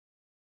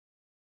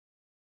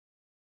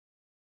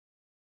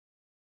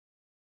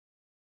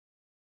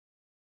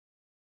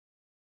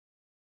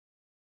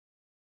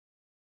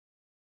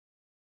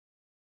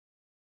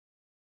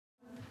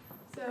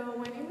So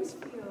my name is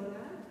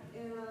Fiona,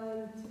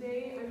 and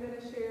today I'm going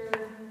to share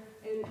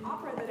an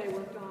opera that I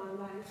worked on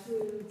that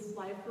includes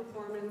live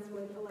performance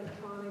with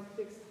electronic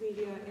fixed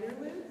media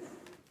interludes.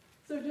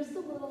 So just a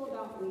little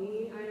about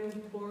me. I'm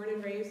born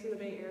and raised in the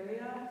Bay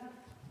Area.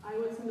 I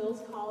went to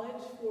Mills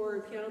College for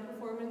piano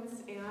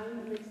performance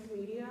and mixed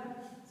media,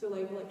 so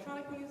like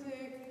electronic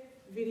music,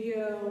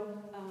 video,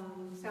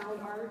 sound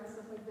art,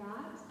 stuff like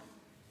that.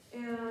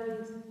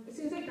 And as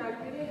soon as I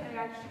graduated, I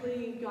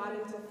actually got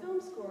into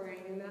film scoring,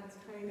 and that's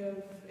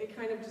it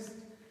kind of just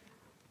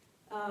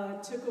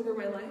took over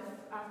my life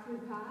after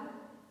that.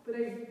 But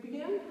I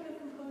began kind of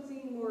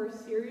composing more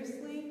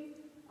seriously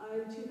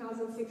in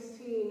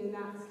 2016, and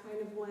that's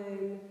kind of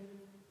when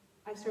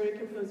I started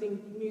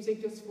composing music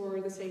just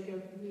for the sake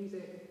of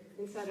music,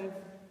 instead of,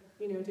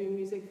 doing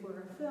music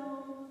for a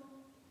film.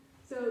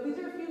 So these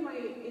are a few of my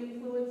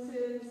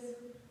influences.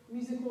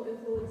 Musical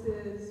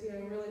influences,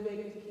 I'm really big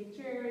into Keith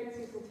Jarrett,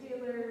 Cecil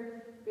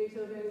Taylor,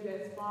 Beethoven,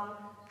 Jens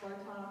Bach,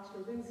 Bartok,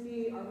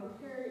 Stravinsky, Arvo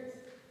Pärt,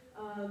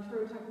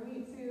 Toru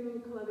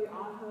Takemitsu, Calebi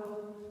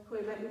Aho, who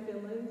I met in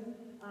Finland,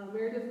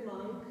 Meredith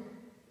Monk,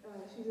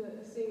 she's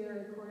a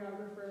singer,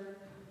 choreographer,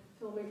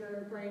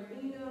 filmmaker, Brian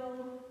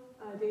Eno,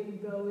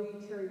 David Bowie,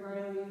 Terry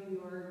Riley,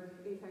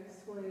 Bjork,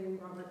 Aphex Twin,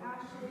 Robert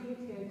Ashley,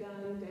 Tan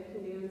Dunn, Dead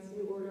Can Dance,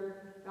 New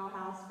Order,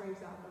 Bauhaus, Frank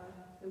Zappa,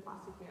 and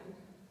Plastic Man.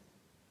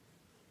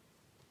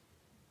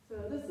 So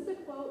this is a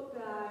quote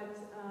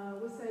that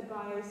was said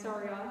by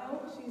Sari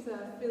Aho. She's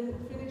a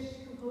Finnish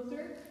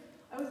composer.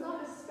 I was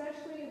not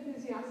especially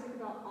enthusiastic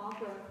about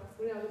opera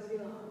when I was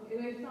young, and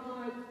I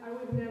thought I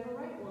would never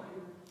write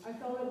one. I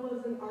felt it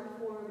was an art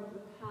form of the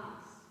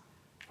past,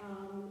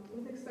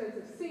 with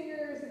expensive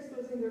singers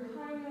exposing their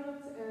high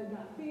notes and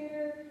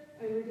theater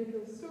and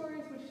ridiculous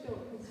stories which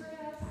don't concern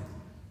us.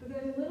 But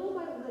then little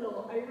by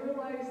little, I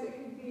realized it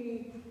could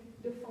be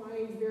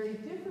defined very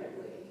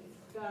differently.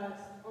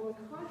 That, on the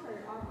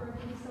contrary, opera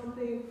can be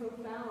something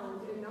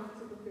profound and not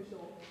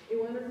superficial, a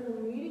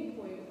wonderful meeting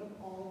point of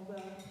all of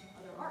the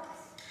other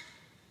arts.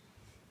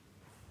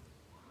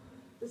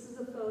 This is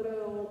a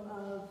photo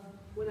of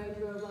when I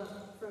drove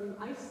up from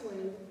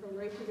Iceland, from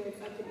Reykjavik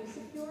up to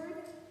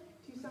Isafjord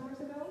 2 summers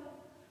ago.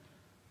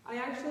 I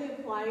actually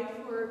applied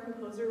for a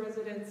composer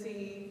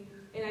residency,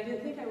 and I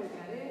didn't think I would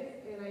get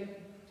it, and I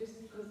just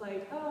was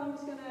like, oh, I'm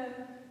just going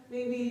to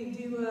maybe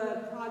do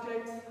a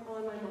project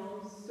on my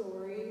mom's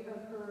story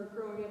of her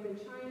growing up in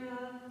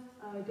China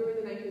during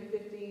the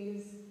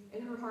 1950s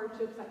and her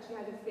hardships that she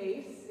had to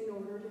face in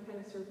order to kind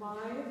of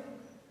survive.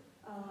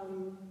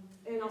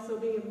 And also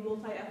being a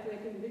multi-ethnic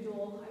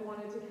individual, I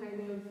wanted to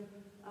kind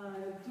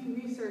of do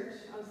research.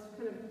 I was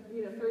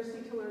kind of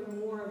thirsty to learn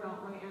more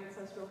about my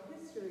ancestral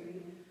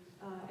history.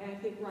 And I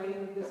think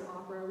writing this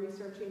opera,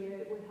 researching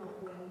it, would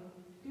help me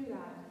do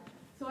that.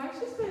 So I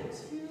actually spent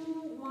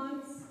 2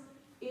 months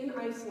in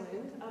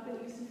Iceland, up in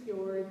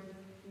Isafjord,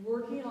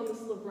 working on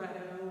this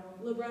libretto.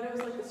 Libretto is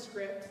like a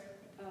script,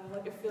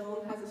 like a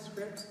film has a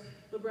script.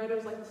 Libretto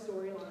is like the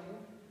storyline.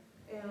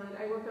 And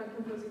I worked on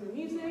composing the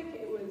music.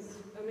 It was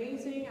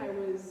amazing. I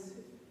was,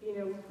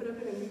 put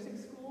up in a music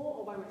school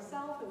all by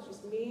myself. It was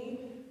just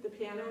me, the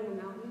piano in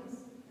the mountains,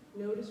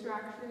 no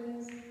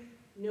distractions,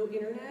 no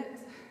internet.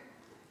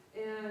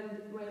 And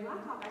my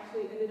laptop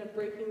actually ended up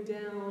breaking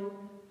down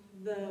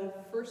the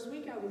first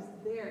week I was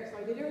there.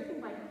 So I did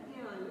everything by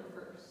hand at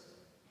first.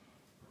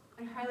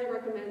 I highly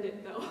recommend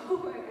it though.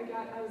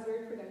 I was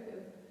very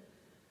productive.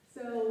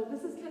 So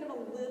this is kind of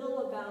a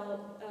little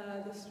about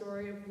the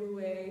story of Wu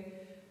Wei,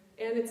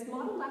 and it's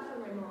modeled after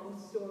my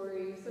mom's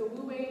story. So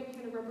Wu Wei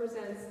kind of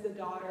represents the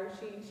daughter.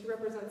 She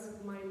represents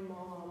my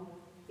mom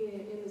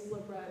in this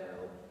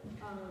libretto.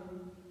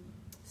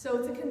 So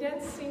it's a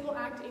condensed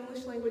single-act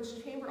English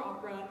language chamber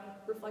opera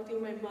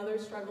reflecting my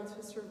mother's struggle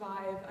to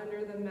survive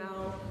under the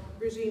Mao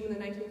regime in the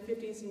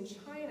 1950s in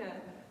China.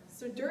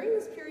 So during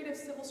this period of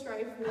civil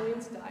strife,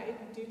 millions died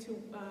due to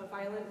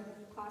violent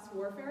class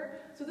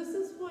warfare. So this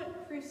is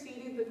what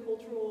preceded the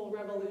Cultural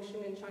Revolution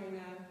in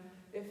China,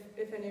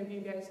 if any of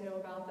you guys know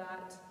about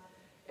that.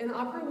 And the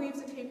opera weaves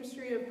a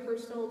tapestry of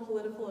personal and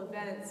political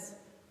events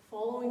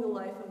following the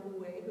life of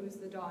Wu Wei, who is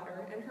the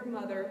daughter, and her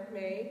mother,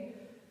 Mei.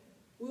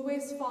 Wu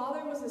Wei's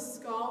father was a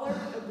scholar,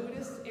 a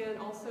Buddhist, and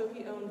also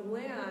he owned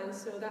land,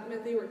 so that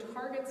meant they were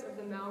targets of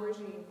the Mao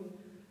regime.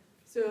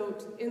 So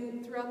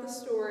throughout the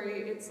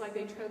story, it's like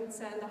they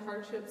transcend the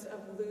hardships of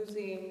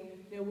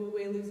losing. Wu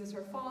Wei loses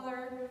her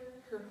father,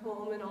 her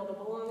home, and all the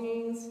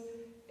belongings.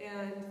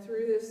 And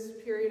through this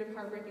period of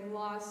heartbreaking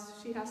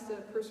loss, she has to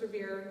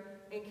persevere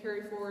and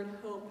carry forward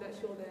hope that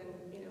she'll then,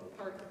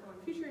 impart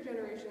on future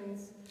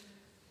generations.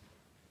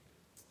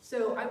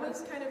 So I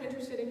was kind of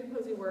interested in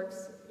composing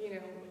works,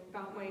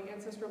 about my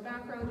ancestral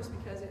background, just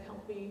because it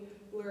helped me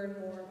learn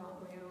more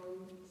about my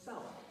own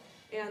self.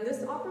 And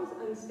this opera is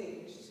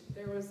unstaged.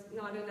 There was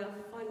not enough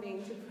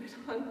funding to put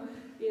on,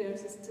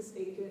 to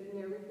stage it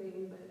and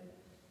everything, but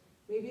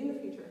maybe in the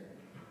future.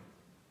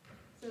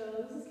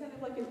 So this is kind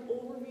of like an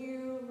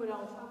overview of what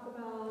I'll talk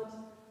about.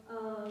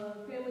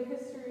 Family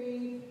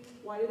history,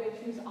 why did I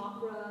choose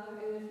opera,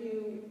 and a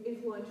few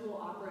influential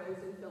operas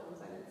and films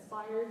that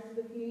inspired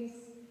the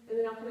piece. And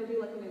then I'll kind of do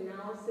like an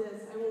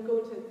analysis. I won't go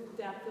into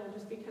depth, it'll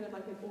just be kind of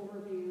like an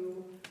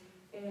overview.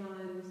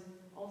 And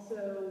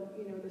also,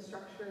 the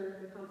structure,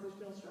 the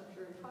compositional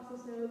structure and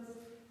process notes,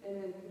 and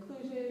then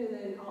conclusion, and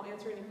then I'll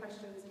answer any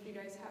questions if you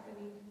guys have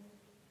any.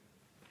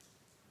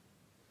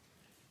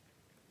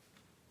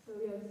 So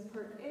yeah, this is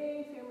part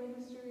A, family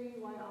history,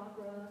 why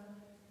opera,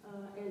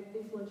 and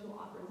influential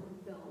operas and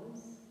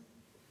films.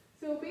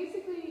 So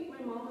basically,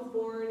 my mom was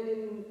born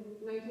in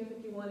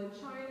 1951 in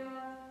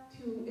China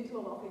into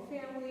a wealthy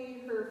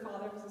family. Her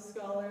father was a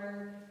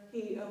scholar,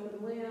 he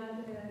owned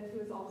land, and he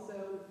was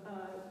also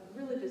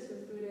religious, he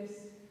was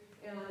Buddhist.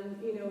 And,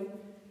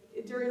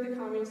 during the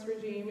communist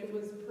regime, it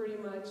was pretty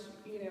much,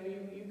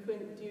 you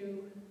couldn't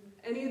do,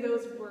 any of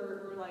those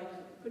were like,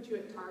 put you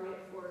at target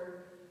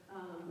for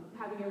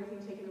having everything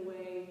taken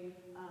away.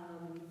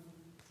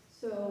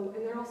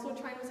 And they're also,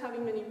 China was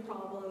having many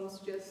problems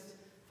just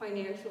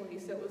financially,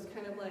 so it was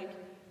kind of like,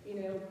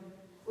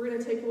 we're going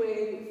to take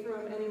away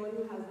from anyone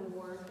who has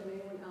more than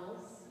anyone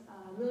else.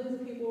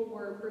 Millions of people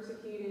were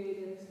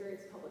persecuted and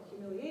experienced public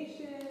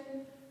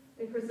humiliation,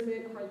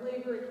 imprisonment, hard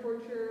labor, and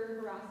torture,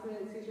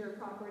 harassment, seizure of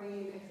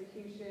property, and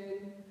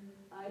execution.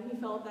 He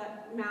felt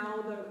that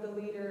Mao, the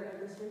leader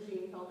of this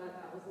regime, felt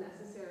that that was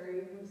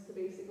necessary, was to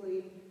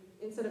basically,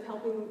 instead of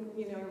helping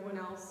everyone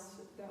else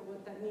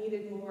that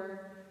needed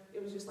more,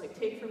 it was just like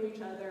take from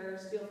each other,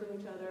 steal from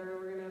each other.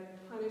 We're gonna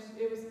punish.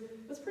 It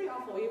was pretty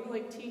awful. Even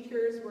like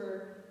teachers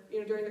were,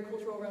 during the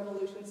Cultural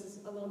Revolutions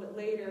a little bit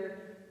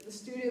later, the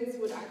students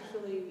would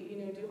actually,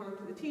 do harm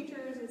to the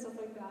teachers and stuff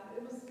like that.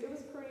 It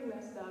was pretty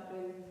messed up,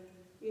 and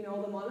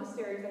all the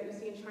monasteries that you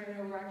see in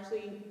China were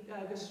actually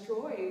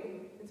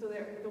destroyed, and so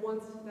the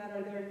ones that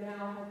are there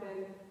now have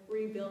been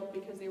rebuilt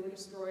because they were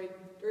destroyed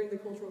during the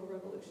Cultural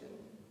Revolution.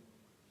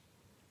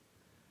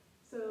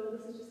 So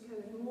this is just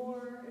kind of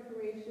more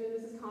information.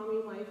 This is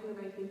commune life in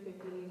the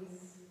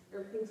 1950s.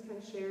 Everything's kind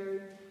of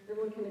shared.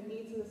 Everyone kind of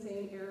eats in the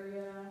same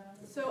area.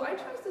 So I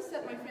chose to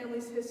set my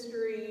family's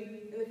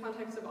history in the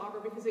context of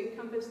opera because it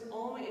encompassed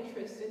all my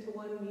interests into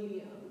one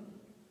medium.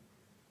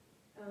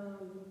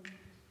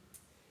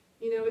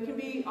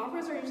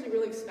 Operas are usually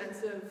really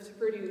expensive to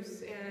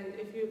produce, and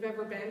if you've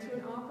ever been to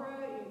an opera,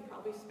 you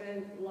probably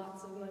spend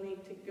lots of money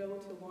to go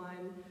to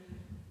one.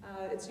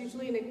 It's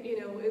usually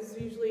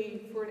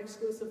for an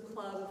exclusive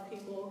club of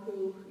people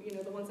who,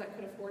 the ones that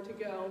could afford to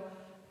go.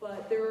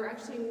 But there are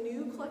actually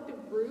new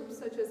collective groups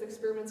such as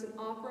Experiments in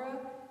Opera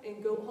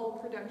and Goat Hall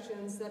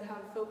Productions that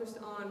have focused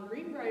on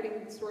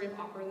rewriting the story of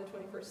opera in the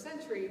 21st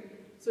century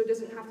so it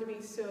doesn't have to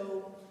be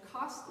so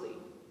costly.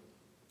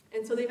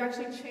 And so they've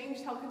actually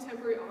changed how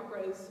contemporary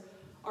operas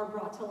are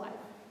brought to life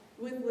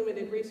with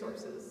limited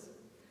resources.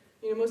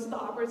 Most of the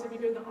operas, if you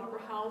go to the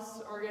opera house,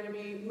 are going to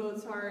be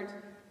Mozart,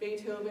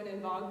 Beethoven, and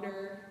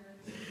Wagner.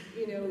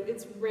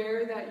 It's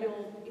rare that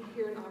you'll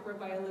hear an opera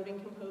by a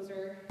living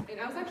composer. And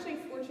I was actually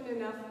fortunate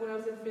enough when I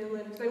was in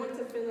Finland, because I went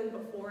to Finland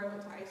before I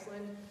went to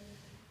Iceland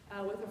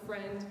with a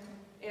friend,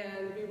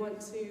 and we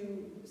went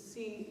to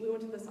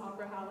this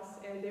opera house,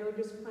 and they were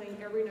just playing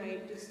every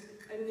night just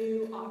a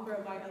new opera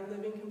by a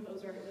living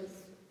composer. It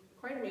was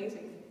quite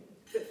amazing.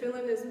 But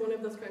Finland is one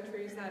of those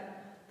countries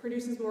that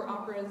produces more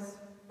operas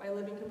by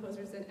living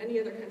composers than any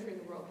other country in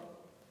the world.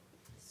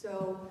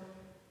 So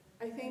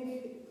I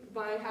think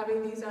by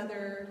having these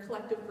other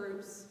collective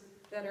groups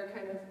that are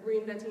kind of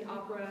reinventing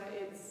opera,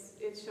 it's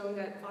showing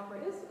that opera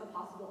is a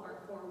possible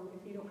art form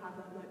if you don't have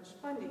that much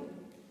funding.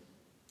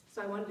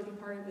 So I wanted to be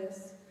part of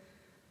this.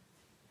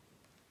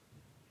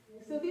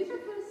 So these are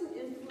kind of some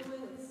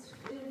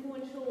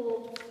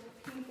influential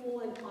people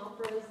and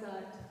operas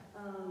that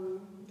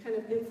kind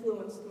of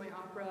influenced my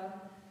opera.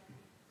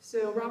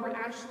 So Robert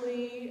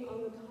Ashley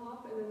on the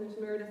top, and then there's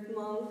Meredith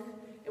Monk,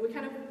 and we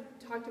kind of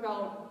talked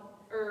about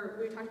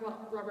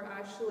Robert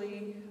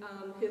Ashley,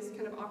 his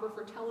kind of opera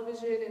for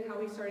television and how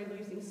he started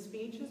using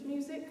speech as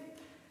music.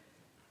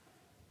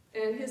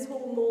 And his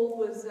whole mold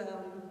was, to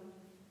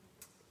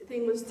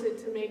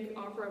make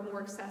opera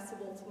more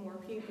accessible to more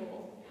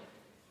people.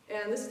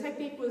 And this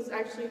technique was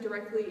actually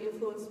directly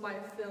influenced by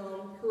a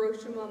film,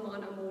 Hiroshima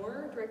Mon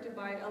Amour, directed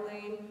by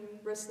Alain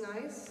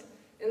Resnais.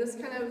 And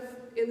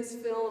in this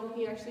film,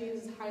 he actually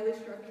uses highly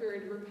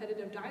structured,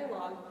 repetitive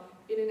dialogue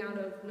in and out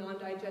of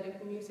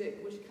non-diegetic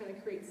music, which kind of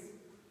creates,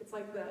 it's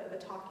like the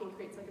talking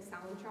creates like a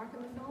soundtrack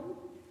in the film.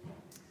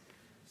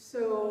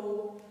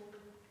 So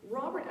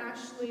Robert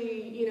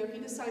Ashley, he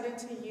decided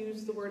to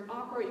use the word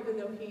opera even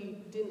though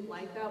he didn't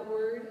like that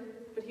word,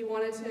 but he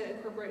wanted to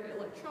incorporate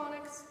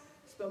electronics,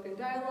 spoken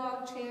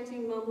dialogue,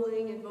 chanting,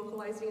 mumbling, and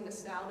vocalizing in a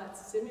style that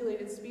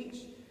simulated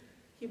speech.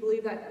 He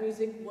believed that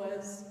speech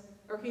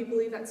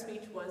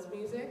was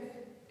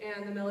music,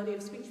 and the melody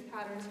of speech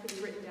patterns could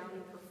be written down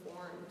and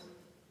performed.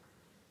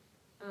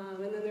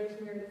 And then there's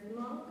Meredith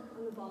Monk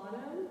on the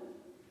bottom,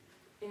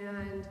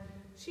 and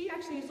she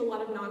actually used a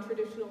lot of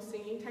non-traditional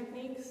singing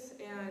techniques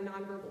and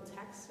nonverbal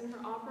text in her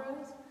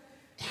operas.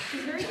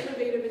 She's very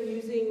innovative in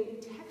using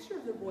texture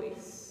of the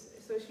voice.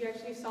 So she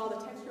actually saw the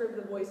texture of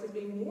the voice as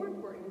being more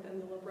important than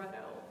the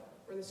libretto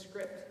or the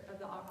script of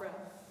the opera.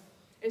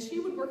 And she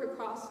would work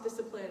across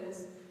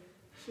disciplines.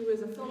 She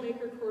was a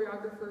filmmaker,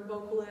 choreographer,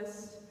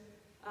 vocalist,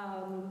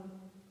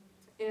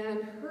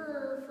 and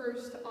her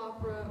first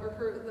opera,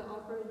 or the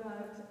opera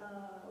that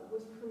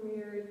was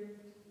premiered,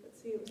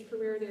 it was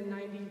premiered in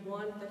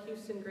 '91 at the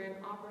Houston Grand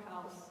Opera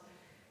House.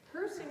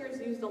 Her singers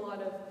used a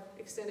lot of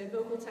extended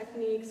vocal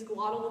techniques,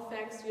 glottal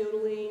effects,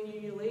 yodeling,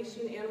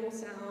 ululation, animal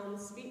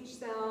sounds, speech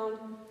sound,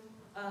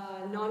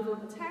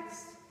 nonverbal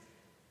text.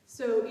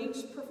 So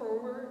each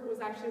performer was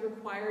actually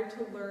required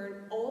to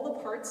learn all the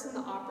parts in the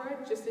opera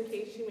just in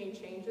case she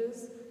made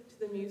changes to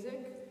the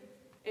music.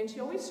 And she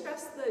always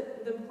stressed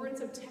the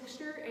importance of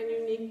texture and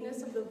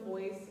uniqueness of the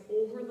voice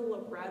over the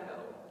libretto.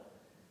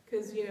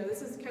 Because, you know,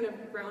 this is kind of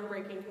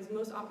groundbreaking because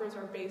most operas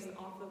are based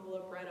off of the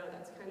libretto.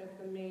 That's kind of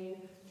the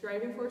main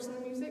driving force in the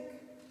music.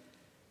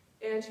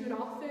 And she would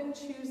often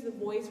choose the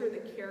voice or the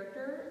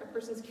character, a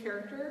person's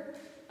character,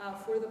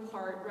 for the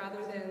part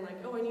rather than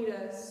like, oh, I need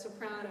a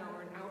soprano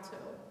or an alto.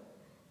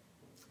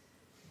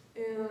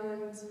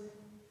 And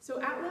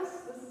so Atlas,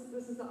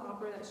 this is the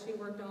opera that she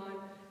worked on.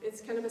 It's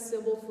kind of a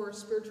symbol for a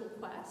spiritual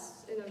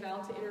quest and a vow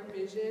to inner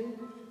vision.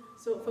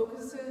 So it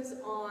focuses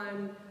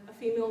on a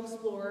female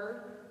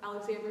explorer,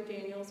 Alexandra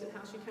Daniels, and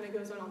how she kind of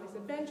goes on all these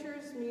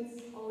adventures,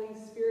 meets all these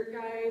spirit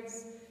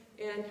guides,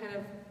 and kind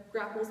of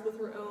grapples with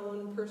her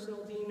own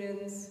personal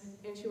demons,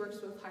 and she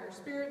works with higher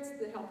spirits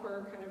that help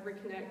her kind of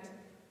reconnect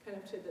kind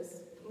of to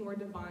this more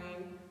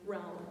divine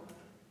realm.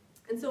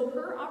 And so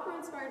her opera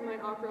inspired my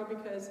opera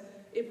because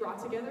it brought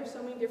together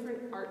so many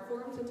different art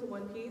forms into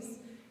one piece,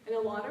 and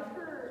a lot of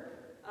her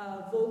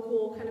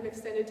vocal kind of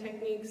extended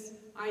techniques,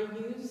 I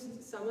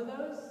used some of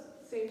those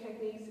same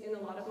techniques in a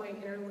lot of my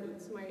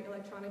interludes, my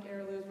electronic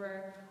interludes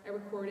where I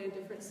recorded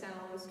different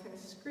sounds, kind of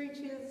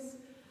screeches,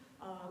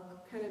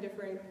 kind of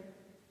different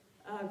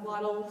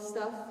glottal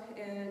stuff,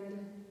 and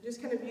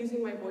just kind of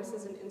using my voice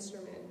as an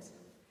instrument.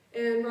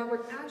 And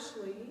Robert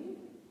Ashley,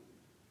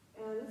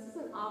 and this is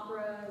an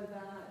opera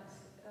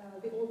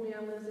that The Old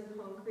Man Lives in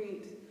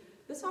Concrete.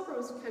 This opera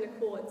was kind of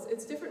cool.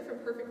 It's different from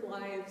Perfect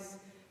Lives,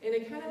 and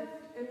it kind of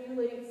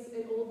emulates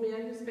an old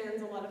man who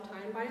spends a lot of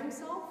time by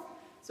himself.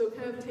 So it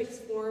kind of takes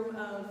form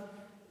of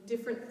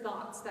different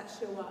thoughts that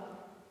show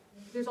up.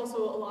 There's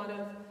also a lot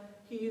of,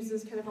 he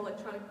uses kind of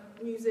electronic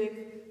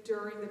music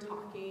during the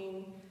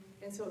talking,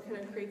 and so it kind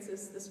of creates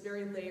this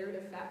very layered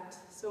effect.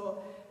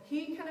 So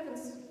he kind of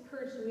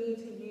encouraged me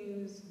to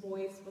use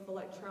voice with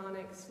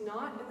electronics,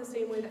 not in the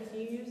same way that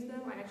he used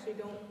them. I actually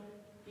don't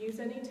use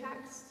any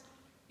text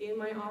in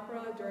my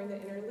opera during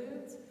the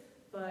interludes,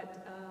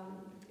 but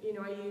you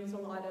know, I use a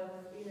lot of,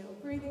 you know,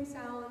 breathing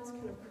sounds,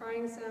 kind of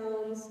crying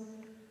sounds,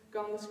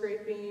 gong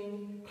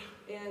scraping,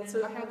 and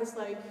so I have this,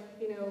 like,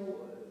 you know,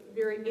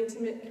 very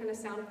intimate kind of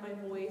sound of my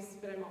voice,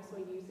 but I'm also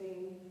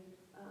using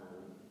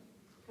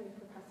kind of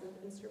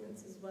percussive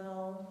instruments as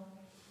well.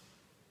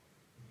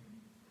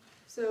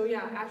 So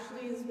yeah,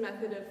 Ashley's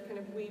method of kind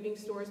of weaving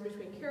stories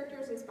between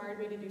characters inspired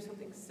me to do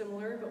something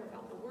similar, but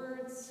without the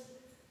words.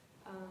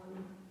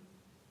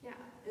 Yeah,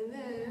 and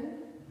then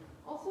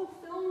also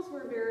films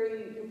were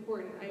very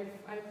important.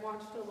 I've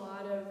watched a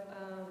lot of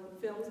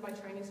films by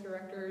Chinese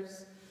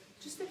directors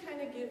just to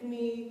kind of give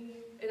me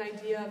an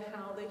idea of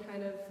how they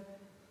kind of,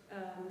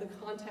 the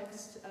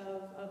context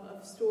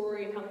of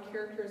story and how the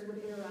characters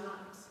would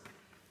interact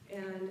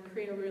and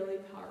create a really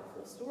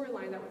powerful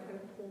storyline that would kind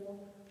of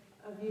pull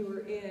a viewer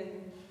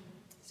in.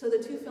 So the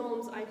two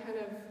films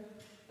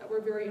that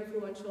were very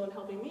influential in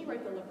helping me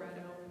write the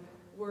libretto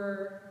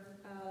were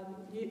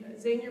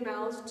Zhang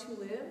Yimou's To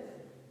Live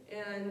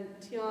and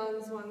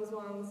Tian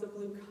Zhuang's The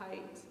Blue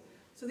Kite.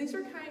 So these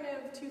are kind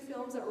of two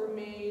films that were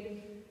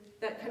made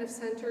that kind of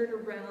centered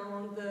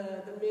around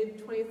the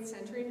mid-20th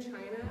century in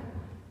China,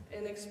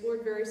 and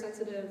explored very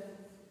sensitive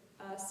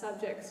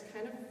subjects,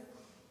 kind of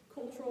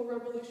cultural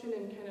revolution,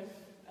 and kind of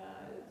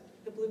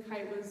The Blue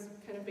Kite was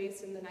kind of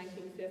based in the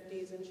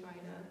 1950s in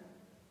China.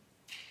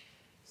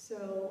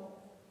 So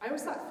I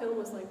always thought film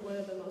was like one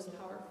of the most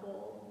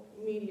powerful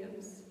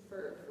mediums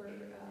for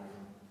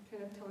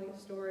kind of telling a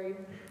story.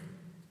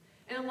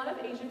 And a lot of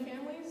Asian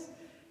families,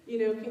 you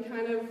know, can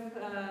kind of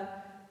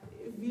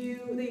view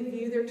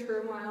their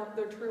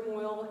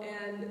turmoil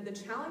and the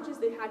challenges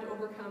they had to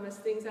overcome as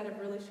things that have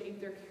really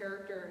shaped their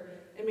character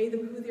and made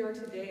them who they are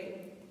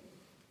today.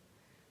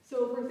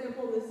 So, for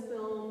example, this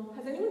film,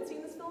 has anyone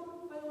seen this film,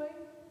 by the way?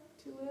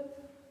 To Live?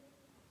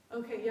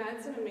 Okay, yeah,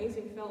 it's an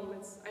amazing film.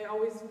 It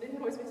always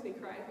makes me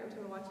cry every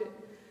time I watch it.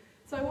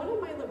 So I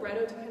wanted my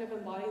libretto to kind of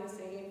embody the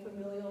same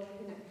familial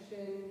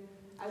connection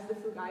as the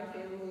Fugai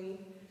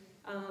family.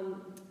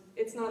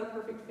 It's not a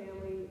perfect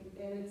family,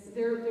 and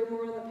they're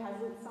more on the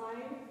peasant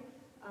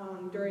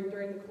side during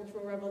the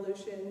Cultural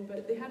Revolution.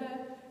 But they had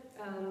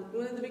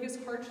one of the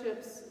biggest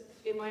hardships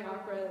in my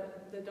opera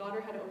the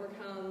daughter had to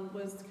overcome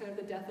was kind of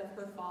the death of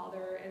her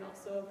father and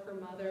also of her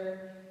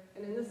mother.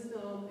 And in this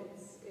film,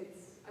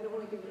 it's I don't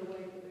want to give it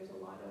away, but there's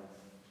a lot of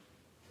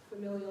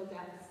familial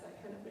deaths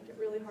that kind of make it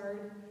really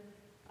hard.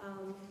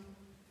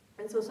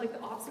 And so it's like the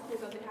obstacles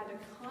that they had to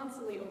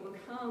constantly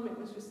overcome. It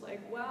was just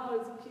like,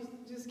 wow,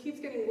 it just keeps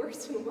getting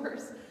worse and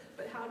worse.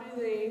 But how do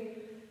they,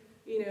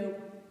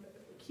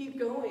 keep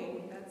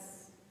going?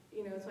 That's,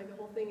 it's like the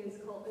whole thing is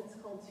called, it's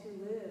called To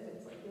Live.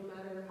 It's like no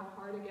matter how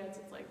hard it gets,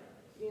 it's like,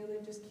 they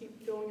just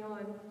keep going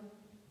on.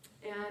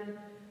 And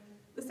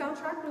the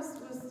soundtrack was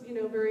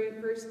very,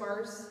 very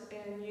sparse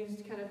and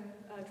used kind of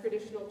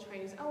traditional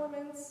Chinese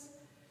elements.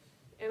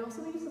 And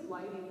also the use of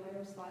lighting. I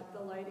always thought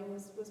the lighting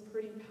was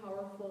pretty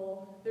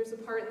powerful. There's a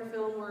part in the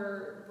film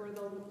where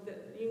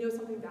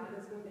something bad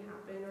is going to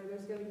happen, or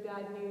there's going to be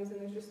bad news, and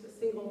there's just a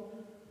single,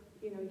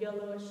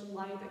 yellowish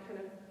light that kind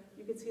of,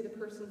 you could see the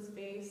person's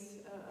face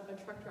of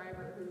a truck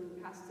driver who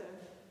has to,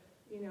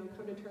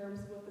 come to terms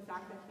with the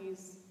fact that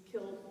he's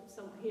killed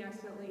someone, he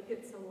accidentally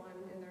hit someone,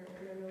 and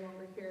they're no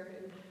longer here.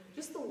 And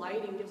just the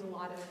lighting gives a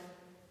lot of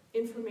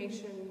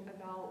information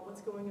about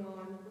what's going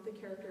on with the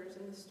characters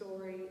and the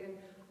story. And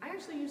I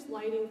actually used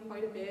lighting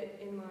quite a bit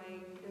in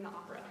the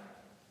opera.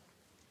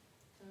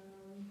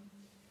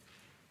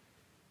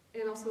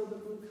 And also the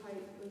blue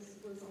kite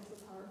was also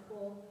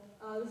powerful.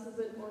 This is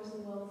an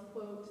Orson Welles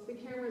quote. "The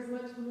camera is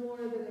much more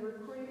than a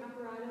recording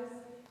apparatus.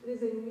 It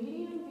is a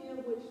medium via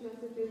which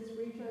messages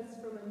reach us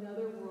from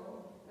another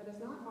world that is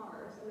not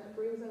ours and that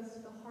brings us to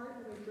the heart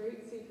of a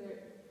great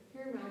secret.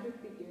 Here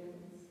magic begins."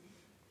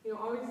 I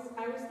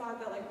always thought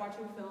that like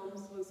watching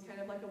films was kind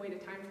of like a way to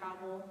time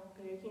travel.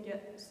 You can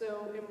get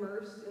so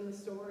immersed in the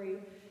story.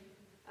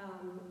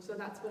 So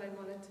that's what I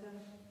wanted to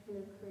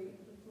kind of create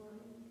with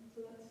mine.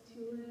 So that's To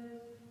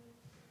Live,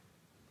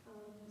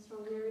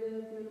 strong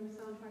narrative, minimal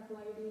soundtrack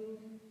lighting,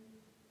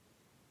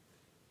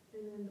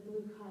 and then The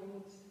Blue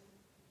Kite,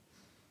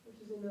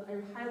 which is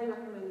I highly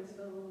recommend these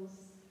films.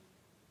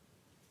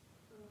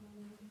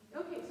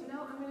 Okay, so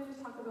now I'm going to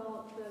just talk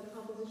about the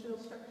compositional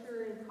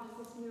structure and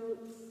process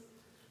notes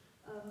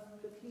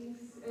of the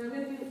piece. And I'm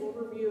going to do an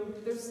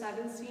overview. There's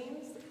 7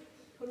 scenes,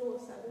 total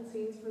of 7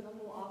 scenes for the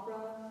whole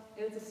opera,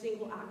 and it's a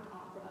single act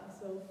opera.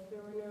 So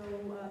there were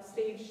no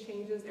stage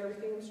changes.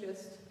 Everything was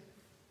just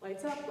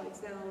lights up, lights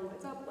down,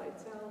 lights up,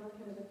 lights down,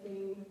 kind of a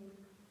thing.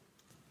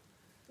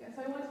 Yeah,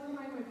 so I wanted to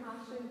combine my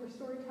passion for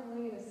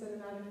storytelling in a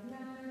cinematic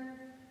manner.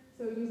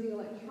 So using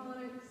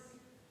electronics,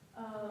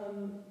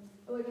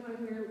 electronic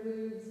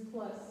interludes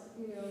plus,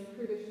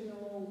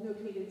 traditional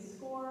notated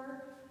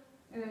score.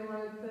 And I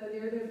wanted the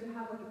narrative to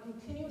have like a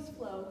continuous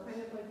flow,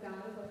 kind of like that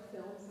of a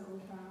film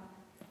soundtrack.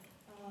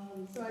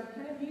 So I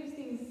kind of used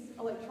these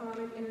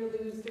electronic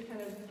interludes to kind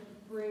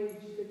of bridge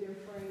the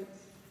different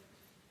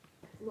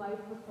live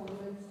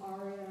performance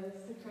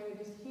arias to kind of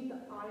just keep the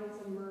audience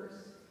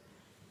immersed.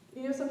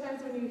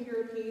 Sometimes when you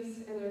hear a piece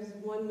and there's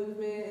one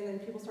movement and then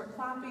people start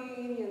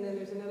clapping and then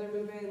there's another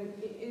movement,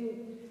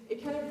 and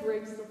it kind of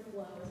breaks the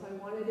flow. So I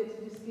wanted it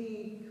to just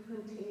be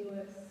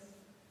continuous.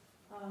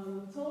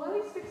 So a lot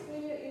of these fixed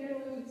media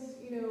interludes,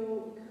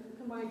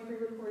 combine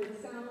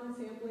pre-recorded sound,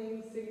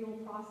 sampling, signal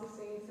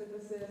processing,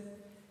 synthesis,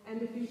 and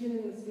diffusion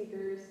in the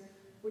speakers,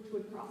 which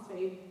would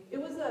crossfade.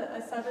 It was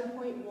a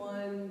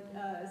 7.1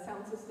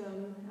 sound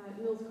system at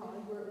Mills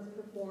College where it was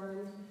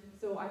performed,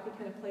 so I could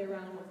kind of play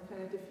around with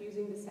kind of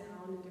diffusing the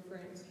sound in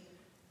different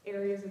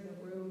areas of the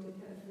room to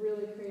kind of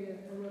really create an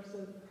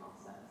immersive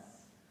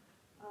process.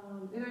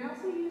 And I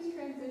also used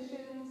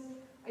transitions.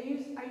 I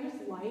used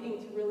lighting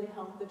to really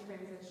help the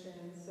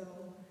transition. So,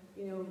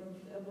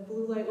 a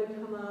blue light would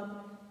come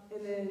up,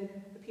 and then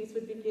the piece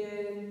would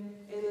begin,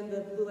 and then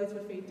the blue lights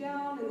would fade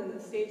down, and then the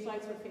stage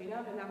lights would fade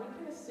up, and that would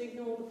kind of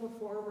signal the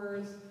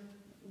performers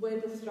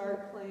when to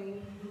start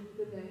playing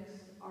the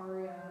next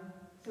aria.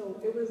 So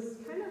it was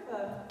kind of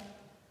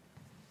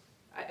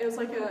I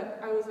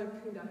was a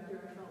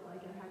conductor. I felt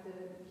like I had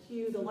to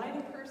cue the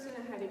lighting person,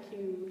 I had to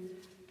cue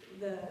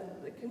the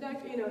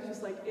conductor, it's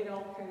just like it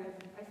all kind of,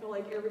 I feel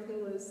like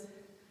everything was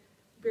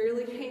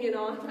barely hanging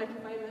on. Like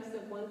if I messed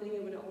up one thing,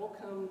 it would all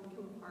come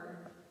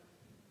apart.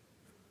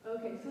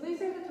 Okay, so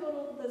these are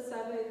the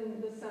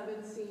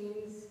seven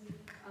scenes.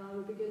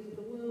 It begins with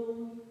the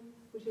womb,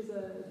 which is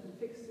a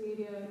fixed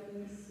media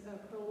piece,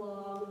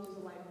 prologue, which is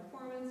a live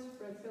performance,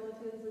 Red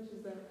Skeletons, which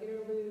is the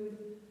interlude,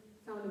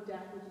 Sound of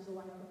Death, which is a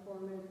live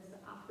performance, the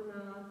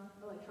aftermath,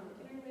 electronic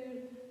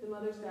interlude, the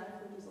Mother's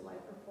Death, which is a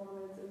live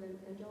performance, and then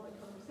Angelic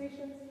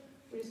Conversations,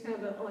 which is kind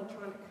of an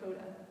electronic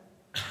coda.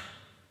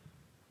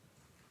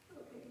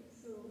 Okay,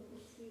 so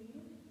let's see.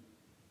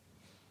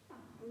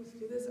 Let's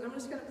do this. I'm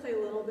just going to play a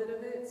little bit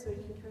of it so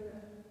you can kind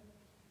of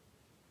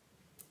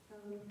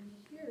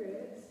hear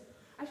it.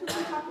 Actually, let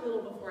me talk a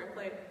little before I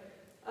play.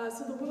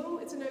 So The Womb,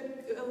 it's an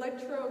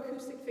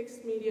electroacoustic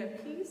fixed media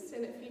piece,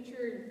 and it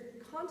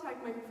featured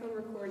contact microphone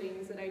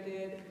recordings that I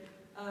did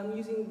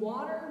using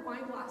water,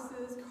 wine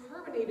glasses,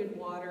 carbonated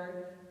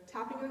water,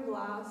 tapping on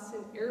glass,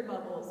 and air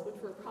bubbles,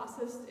 which were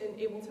processed in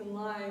Ableton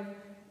Live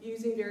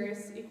using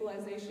various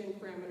equalization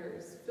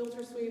parameters,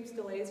 filter sweeps,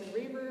 delays, and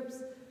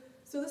reverbs.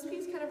 So this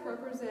piece kind of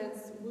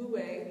represents Wu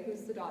Wei,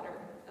 who's the daughter,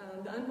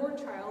 the unborn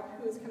child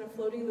who is kind of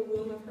floating in the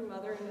womb of her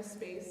mother into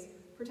space,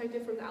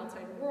 protected from the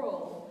outside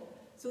world.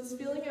 So this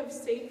feeling of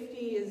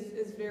safety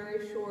is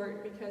very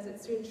short because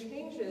it soon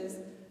changes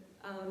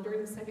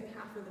during the second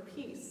half of the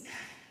piece.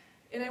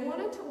 And I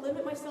wanted to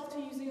limit myself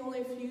to using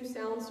only a few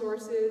sound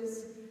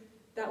sources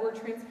that were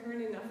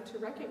transparent enough to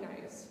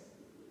recognize.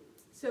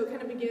 So it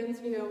kind of begins,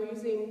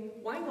 using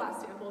wine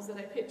glass samples that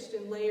I pitched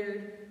and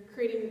layered,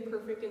 creating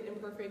perfect and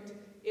imperfect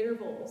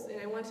intervals.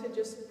 And I wanted to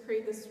just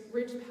create this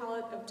rich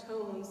palette of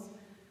tones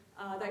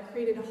that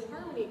created a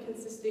harmony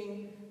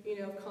consisting,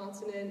 of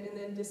consonant and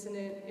then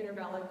dissonant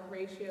intervallic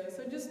ratios.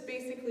 So just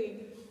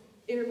basically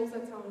intervals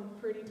that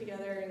sound pretty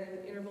together and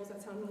then intervals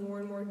that sound more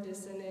and more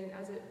dissonant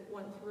as it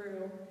went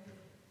through.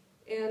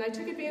 And I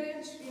took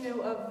advantage,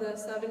 of the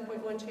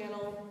 7.1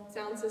 channel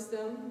sound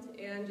system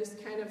and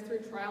just kind of through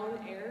trial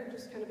and error,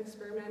 just kind of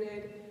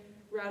experimented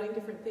routing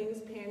different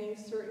things, panning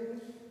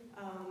certain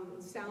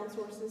sound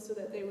sources so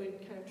that they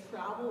would kind of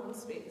travel in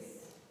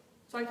space.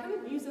 So I kind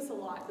of use this a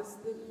lot,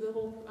 the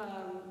whole,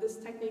 this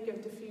technique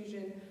of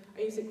diffusion.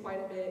 I use it quite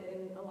a bit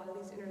in a lot of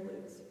these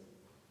interludes.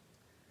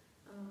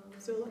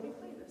 So let me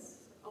play this.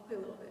 I'll play a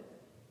little bit.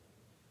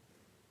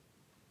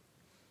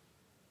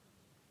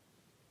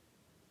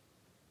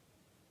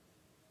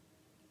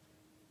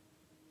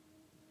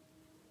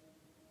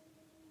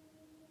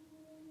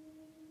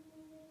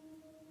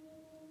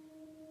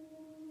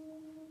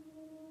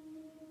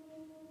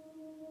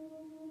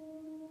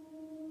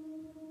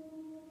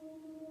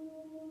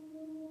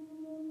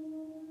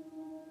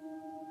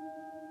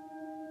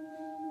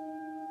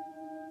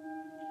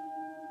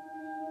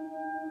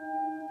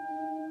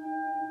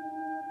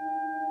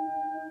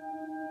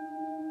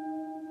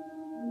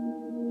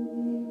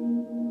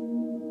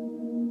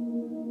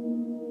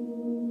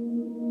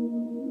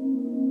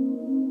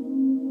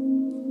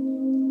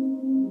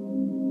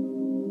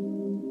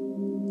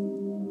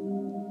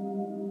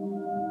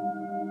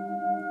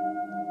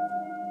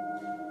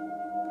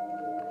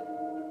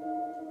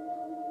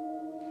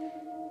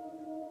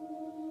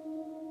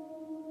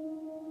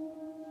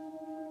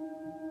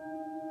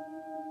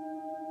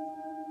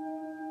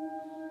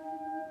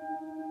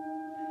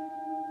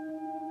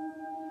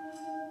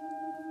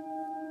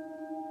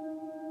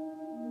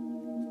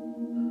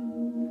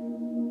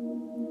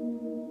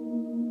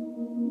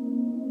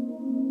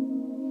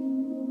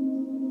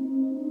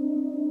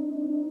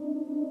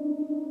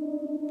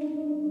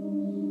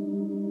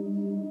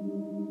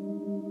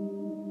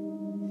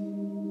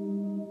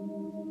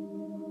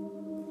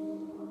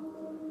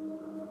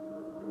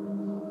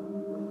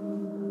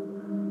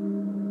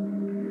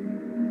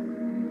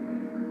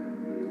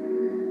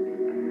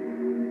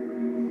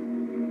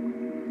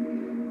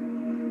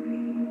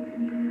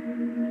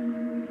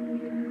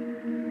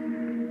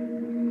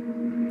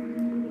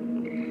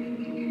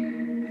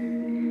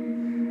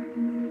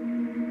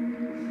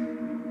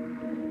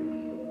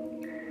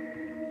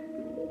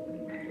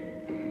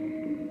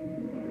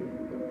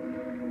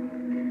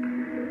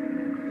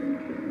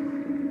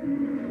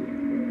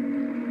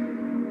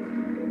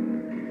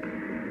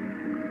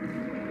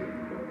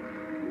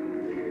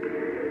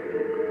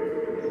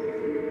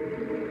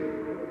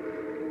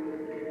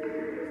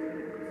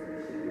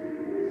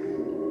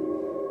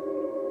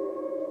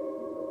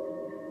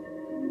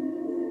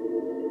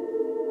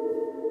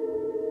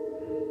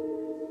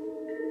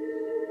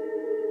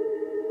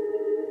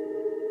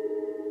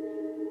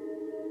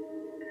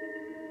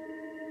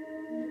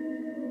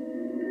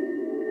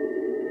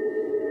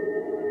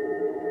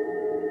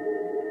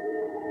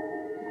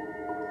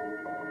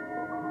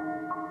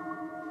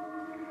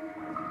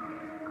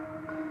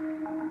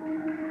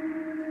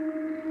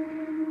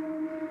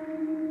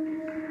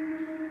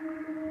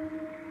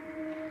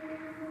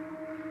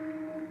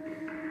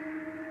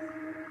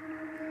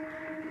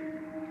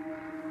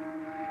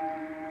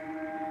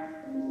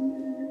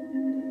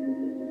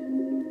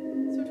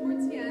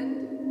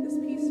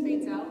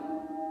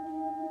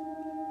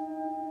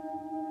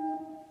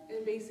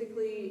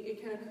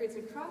 Creates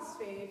a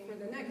crossfade for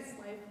the next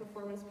live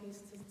performance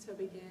piece to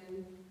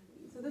begin.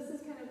 So this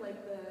is kind of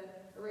like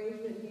the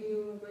arrangement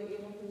view of the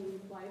Ableton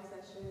live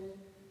session.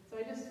 So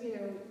I just,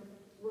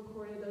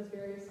 recorded those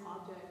various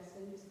objects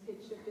and just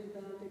pitch shifted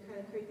them to kind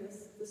of create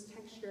this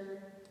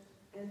texture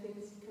and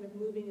things kind of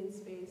moving in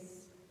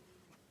space.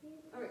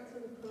 All right, so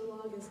the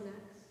prologue is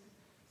next.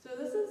 So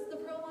the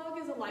prologue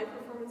is a live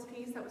performance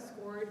piece that was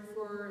scored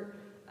for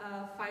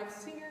 5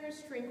 singers,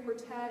 string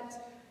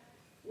quartet.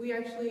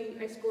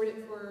 I scored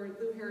it for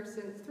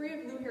 3 of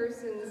Lou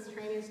Harrison's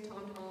Chinese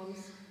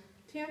tom-toms,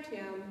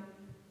 tam-tam,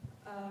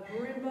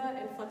 marimba,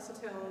 and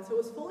flexitone. So it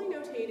was fully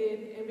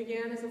notated and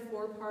began as a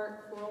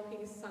 4-part choral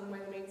piece sung by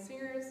the main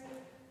singers,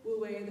 Wu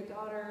Wei, the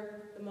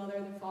daughter, the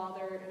mother, the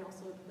father, and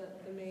also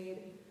the maid.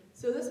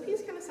 So this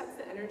piece kind of sets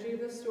the energy of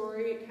the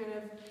story. It kind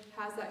of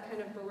has that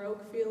kind of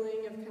Baroque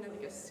feeling of kind of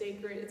like it's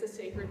a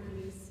sacred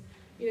piece,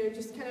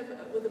 just kind of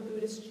with a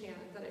Buddhist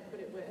chant that I put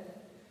it with.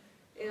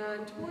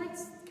 And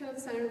towards kind of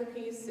the center of the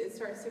piece, it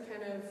starts to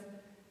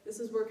this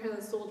is where kind of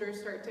the soldiers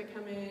start to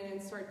come in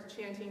and start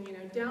chanting,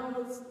 down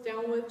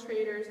with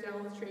traitors,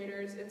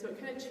 and so it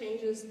kind of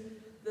changes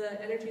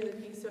the energy of the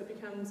piece so it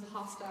becomes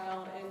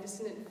hostile and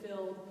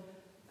dissonant-filled,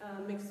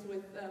 mixed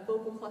with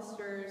vocal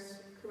clusters,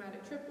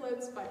 chromatic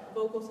triplets,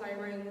 vocal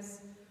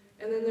sirens,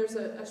 And then there's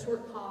a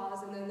short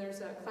pause, and then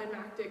there's a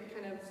climactic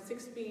kind of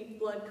 6-beat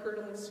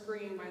blood-curdling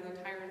scream by the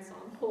entire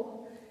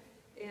ensemble.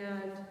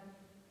 And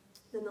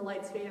then the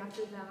lights fade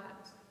after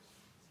that.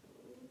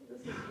 So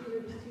these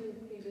are just 2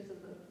 pages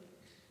of the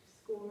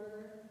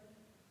score.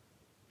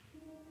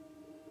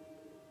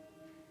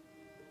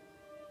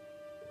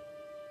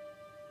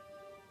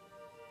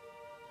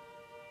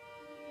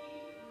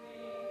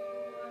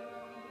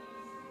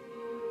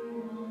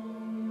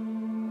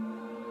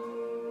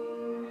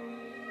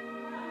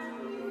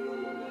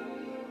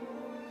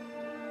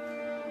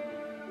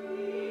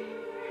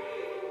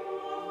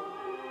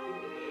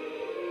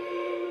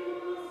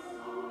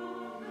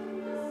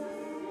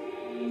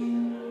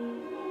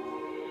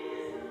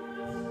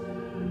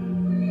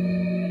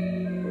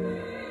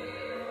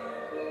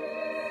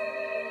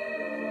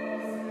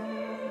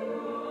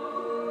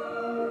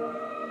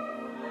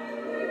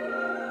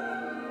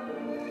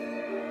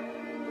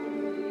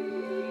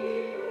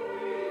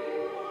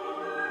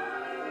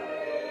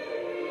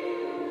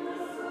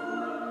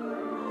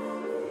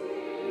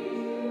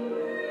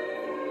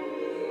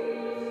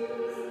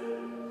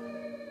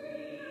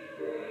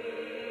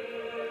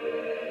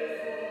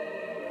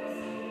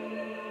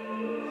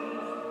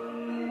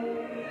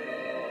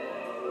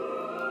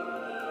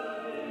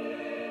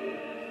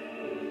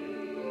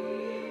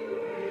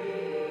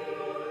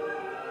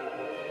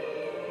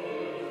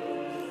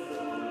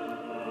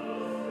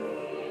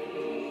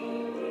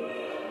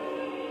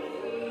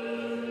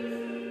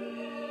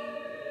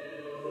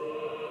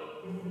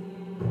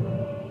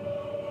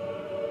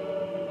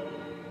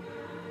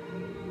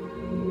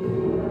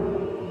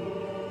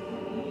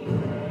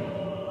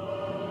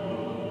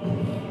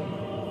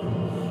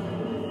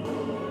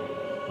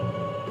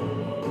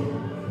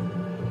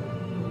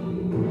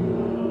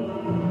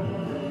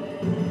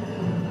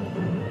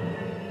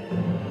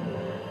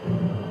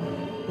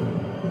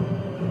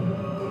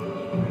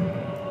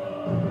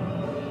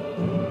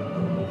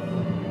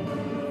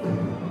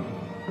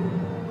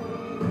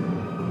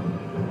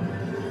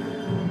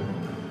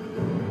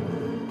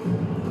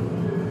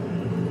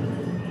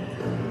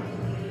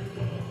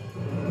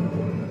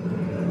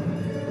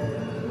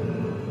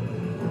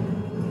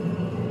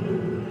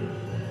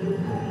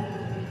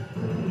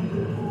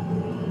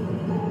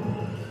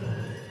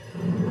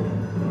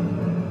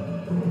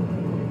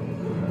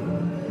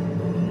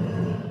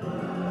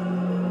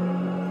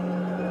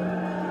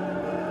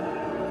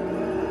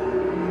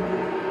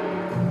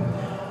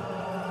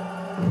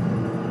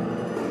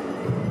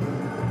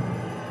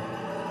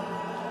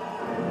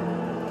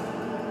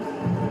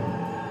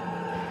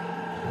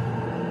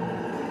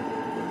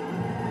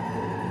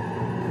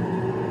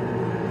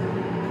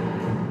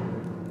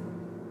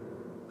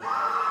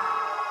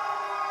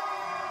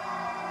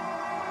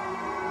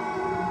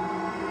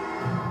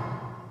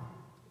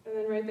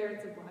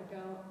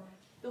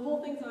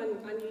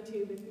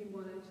 YouTube if you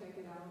want to check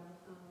it out.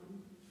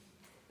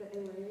 But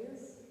anyways,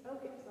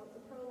 okay, so that's the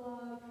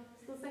prologue.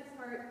 So this next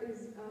part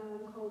is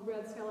called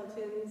Red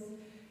Skeletons,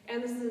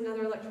 and this is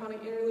another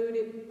electronic interlude.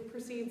 It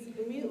proceeds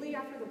immediately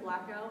after the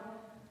blackout.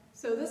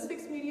 So this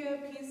fixed media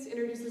piece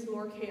introduces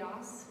more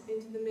chaos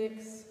into the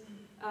mix,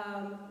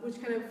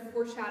 which kind of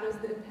foreshadows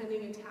the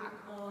impending attack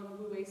on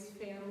Wu Wei's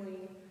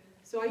family.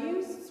 So I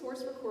used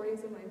source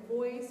recordings of my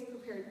voice,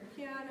 prepared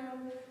piano,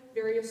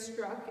 various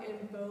struck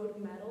and bowed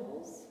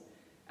metals,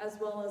 as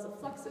well as a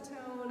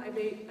flexitone.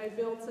 I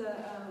built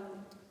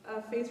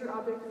a phaser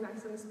object in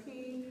Maximus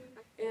P,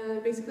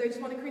 and basically I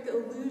just want to create the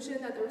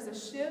illusion that there was a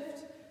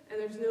shift and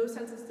there's no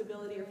sense of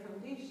stability or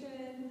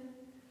foundation.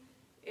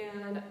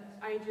 And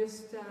I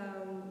just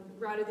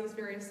routed these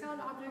various sound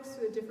objects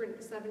to a different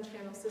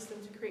 7-channel system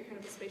to create kind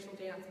of a spatial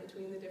dance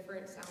between the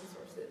different sound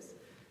sources.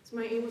 So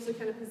my aim was to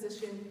kind of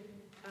position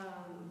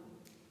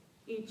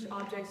each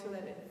object so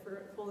that it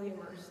fully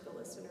immersed the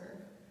listener.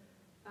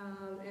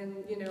 And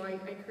you know, I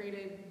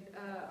created,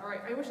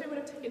 or I wish I would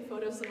have taken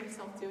photos of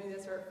myself doing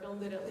this, or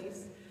filmed it at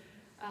least,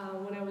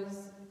 when I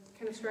was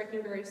kind of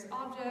striking various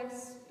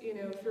objects, you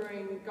know,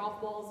 throwing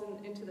golf balls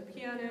into the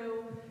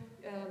piano,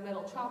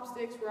 metal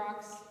chopsticks,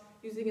 rocks,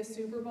 using a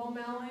Super Bowl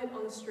mallet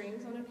on the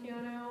strings on a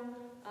piano,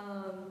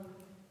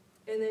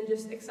 and then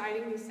just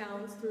exciting these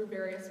sounds through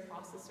various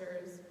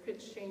processors,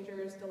 pitch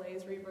changers,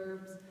 delays,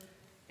 reverbs,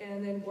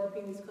 and then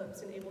warping these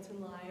clips in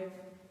Ableton Live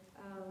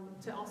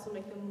to also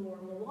make them more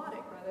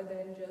melodic rather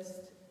than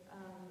just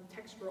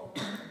textural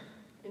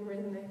and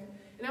rhythmic.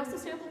 And I also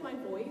sampled my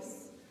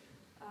voice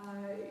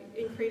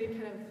and created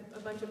kind of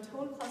a bunch of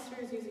tone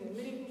clusters using a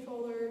MIDI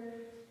controller,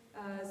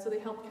 so they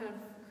helped kind of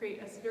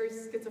create a very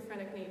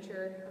schizophrenic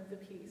nature of the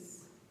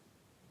piece.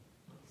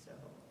 So.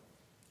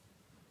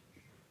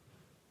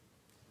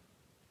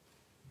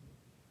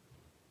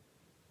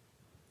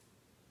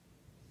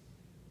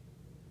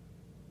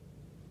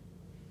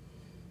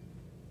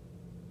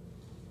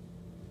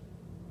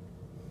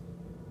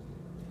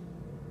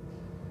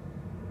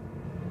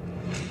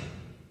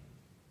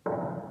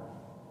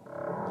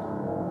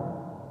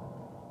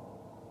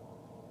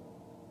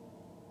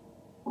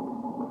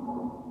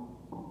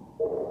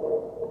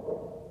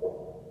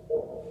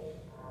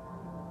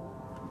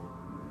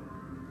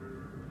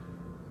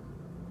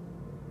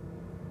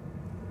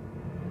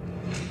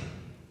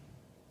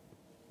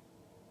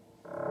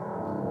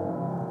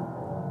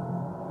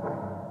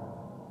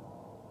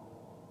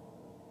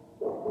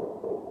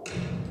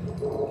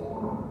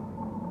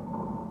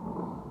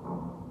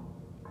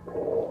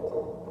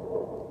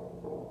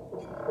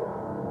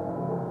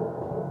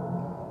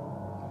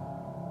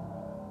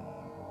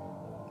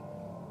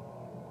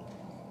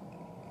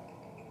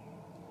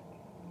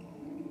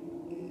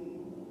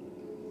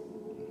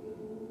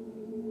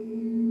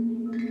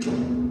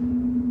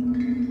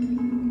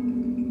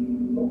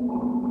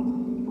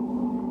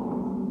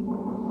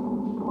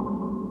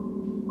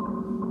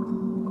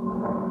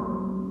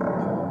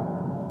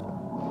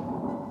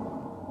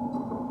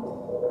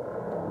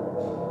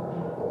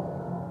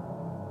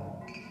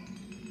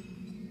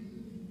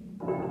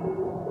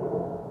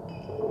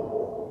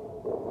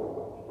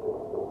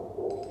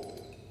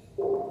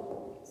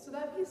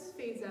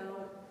 Fades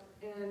out,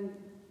 and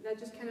that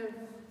just kind of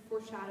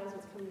foreshadows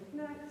what's coming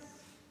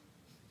next.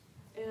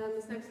 And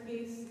this next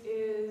piece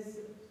is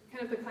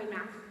kind of the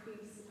climactic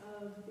piece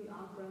of the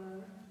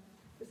opera,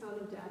 The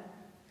Sound of Death.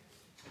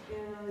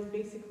 And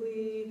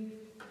basically,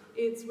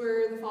 it's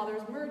where the father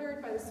is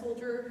murdered by the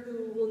soldier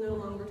who will no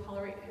longer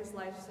tolerate his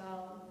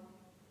lifestyle.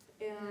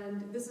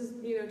 And this is,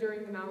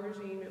 during the Mao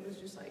regime, it was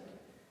just like,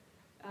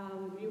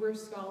 you were a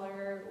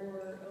scholar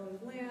or owned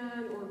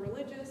land or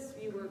religious,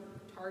 you were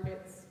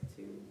targets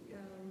to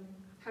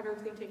have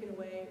everything taken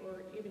away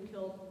or even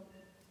killed.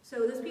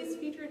 So this piece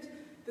featured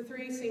the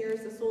three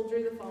singers, the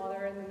soldier, the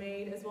father, and the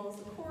maid, as well as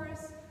the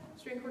chorus,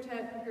 string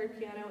quartet, prepared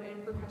piano,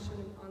 and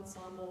percussion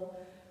ensemble.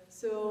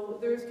 So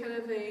there's kind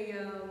of a,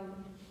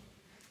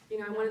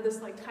 I wanted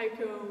this like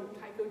taiko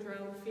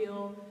drum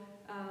feel,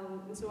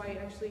 and so I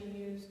actually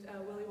used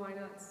Willie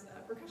Wynot's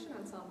percussion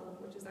ensemble,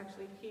 which is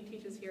actually, he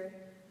teaches here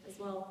as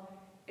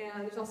well.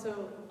 And there's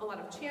also a lot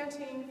of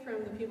chanting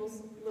from the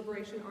People's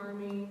Liberation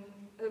Army,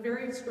 a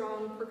very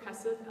strong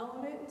percussive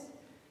element.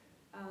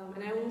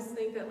 And I almost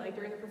think that like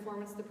during the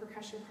performance, the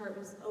percussion part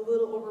was a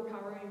little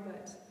overpowering,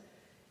 but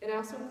it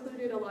also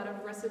included a lot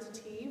of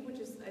recitative, which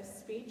is a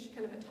speech,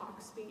 kind of a talk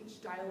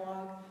speech,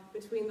 dialogue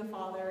between the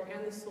father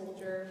and the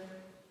soldier.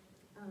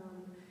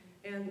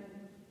 And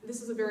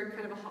this is a very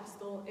kind of a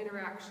hostile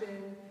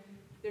interaction.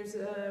 There's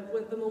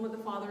the moment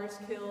the father is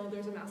killed,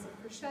 there's a massive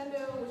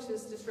crescendo, which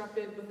is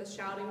disrupted with the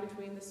shouting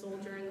between the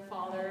soldier and the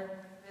father.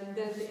 And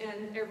then at the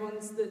end,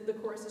 the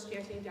chorus is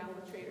chanting down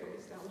the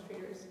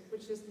traitors,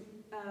 which just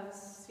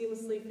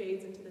seamlessly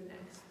fades into the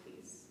next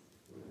piece.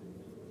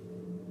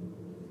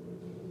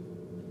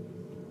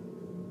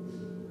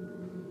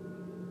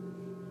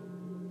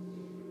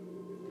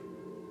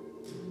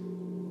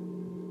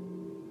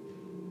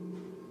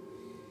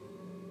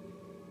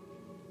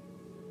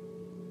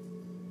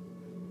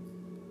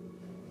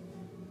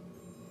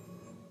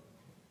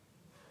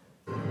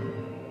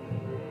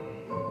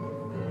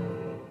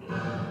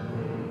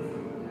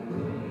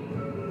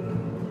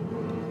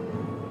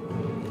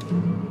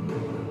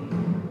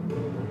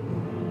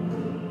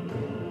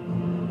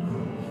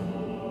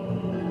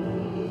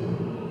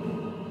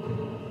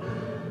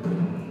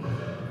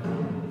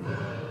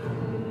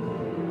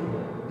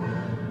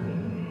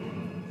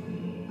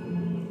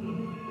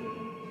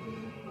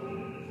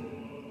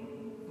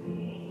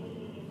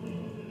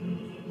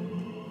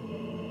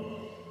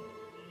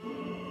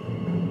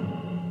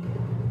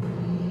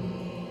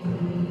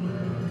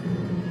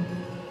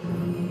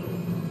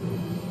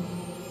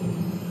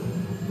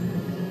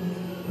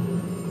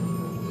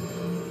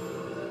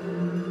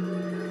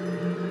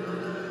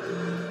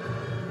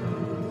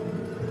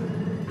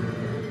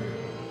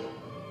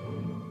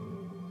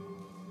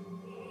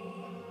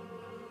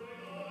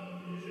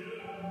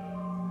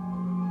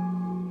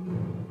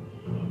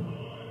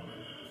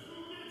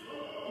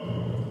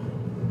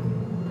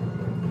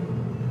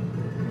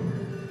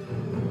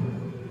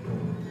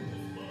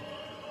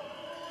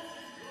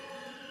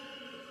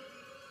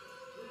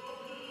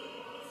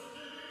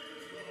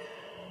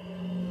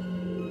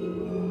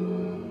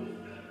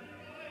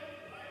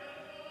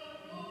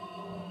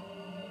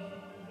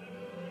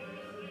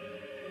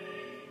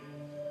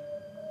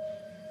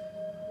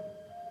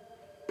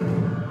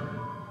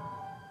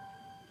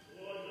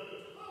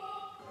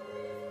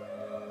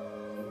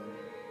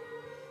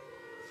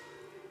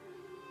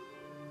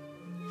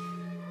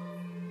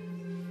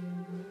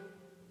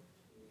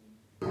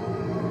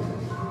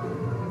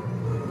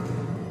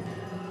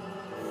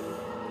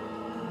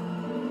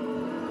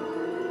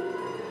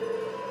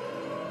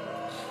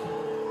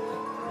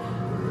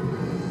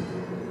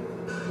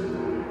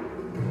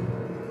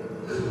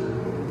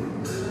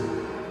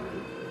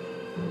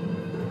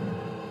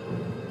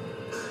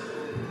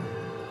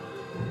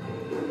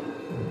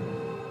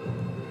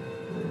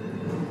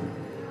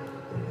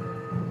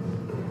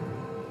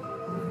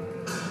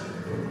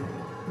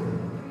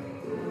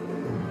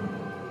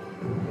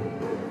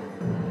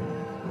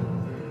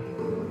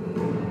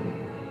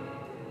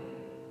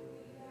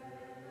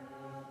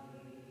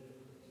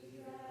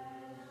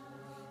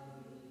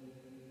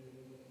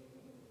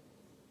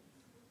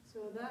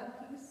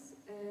 That piece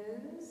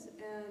ends,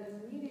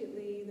 and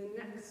immediately the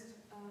next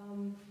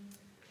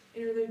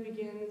interlude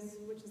begins,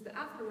 which is the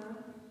aftermath.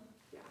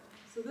 Yeah.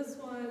 So this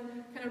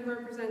one kind of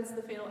represents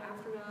the fatal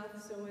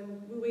aftermath. So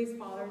when Wu Wei's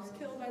father is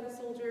killed by the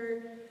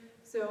soldier,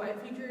 So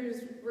it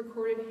features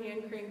recorded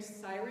hand-cranked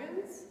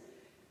sirens,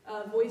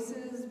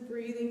 voices,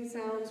 breathing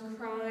sounds,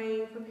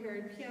 crying,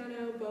 prepared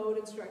piano, bowed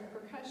and struck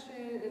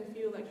percussion, and a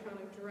few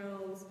electronic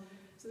drones.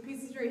 So the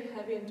piece is very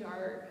heavy and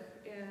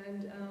dark,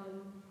 and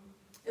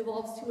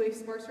evolves to a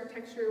sparser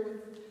texture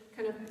with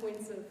kind of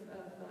points of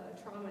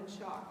trauma and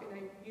shock. And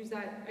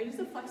I use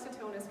the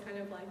flexitone as kind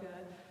of like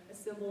a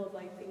symbol of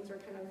like things are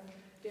kind of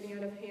getting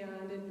out of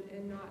hand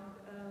and not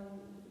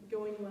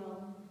going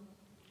well.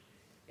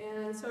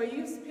 And so I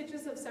use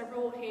pitches of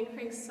several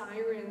hand-cranked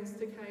sirens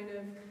to kind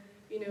of,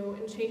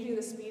 and changing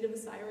the speed of the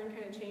siren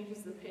kind of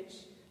changes the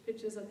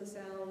pitches of the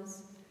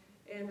sounds,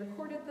 and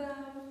recorded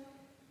them,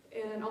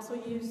 and also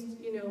used,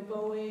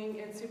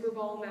 bowing and super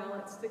ball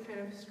mallets to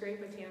kind of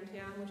scrape a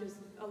tam-tam, which is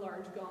a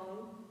large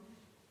gong.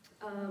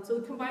 So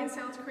the combined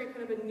sounds create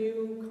kind of a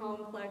new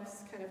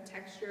complex kind of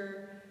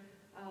texture,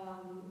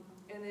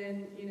 and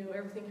then,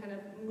 everything kind of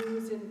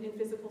moves in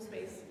physical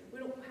space. We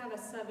don't have a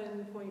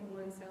 7.1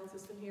 sound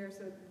system here,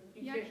 so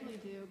you actually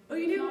do. Oh,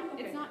 you do?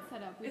 Okay. It's not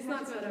set up. It's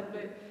not set up,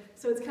 but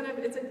so it's kind of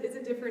it's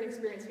a different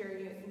experience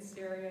hearing it in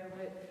stereo.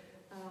 But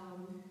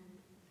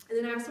and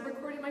then I also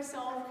recorded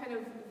myself, kind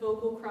of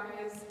vocal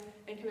cries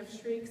and kind of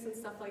shrieks and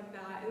stuff like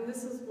that. And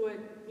this is what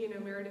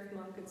Meredith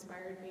Monk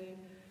inspired me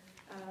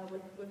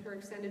with her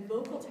extended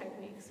vocal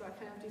technique. So I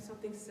kind of do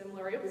something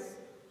similar. It was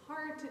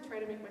hard to try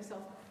to make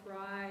myself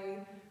cry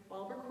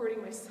while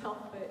recording myself,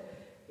 but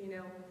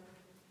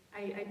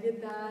I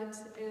did that,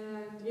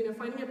 and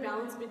finding a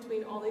balance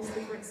between all these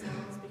different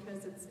sounds,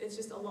 because it's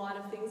just a lot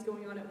of things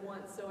going on at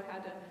once, so I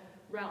had to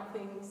route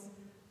things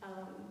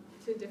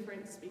to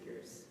different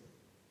speakers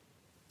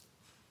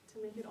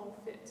to make it all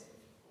fit.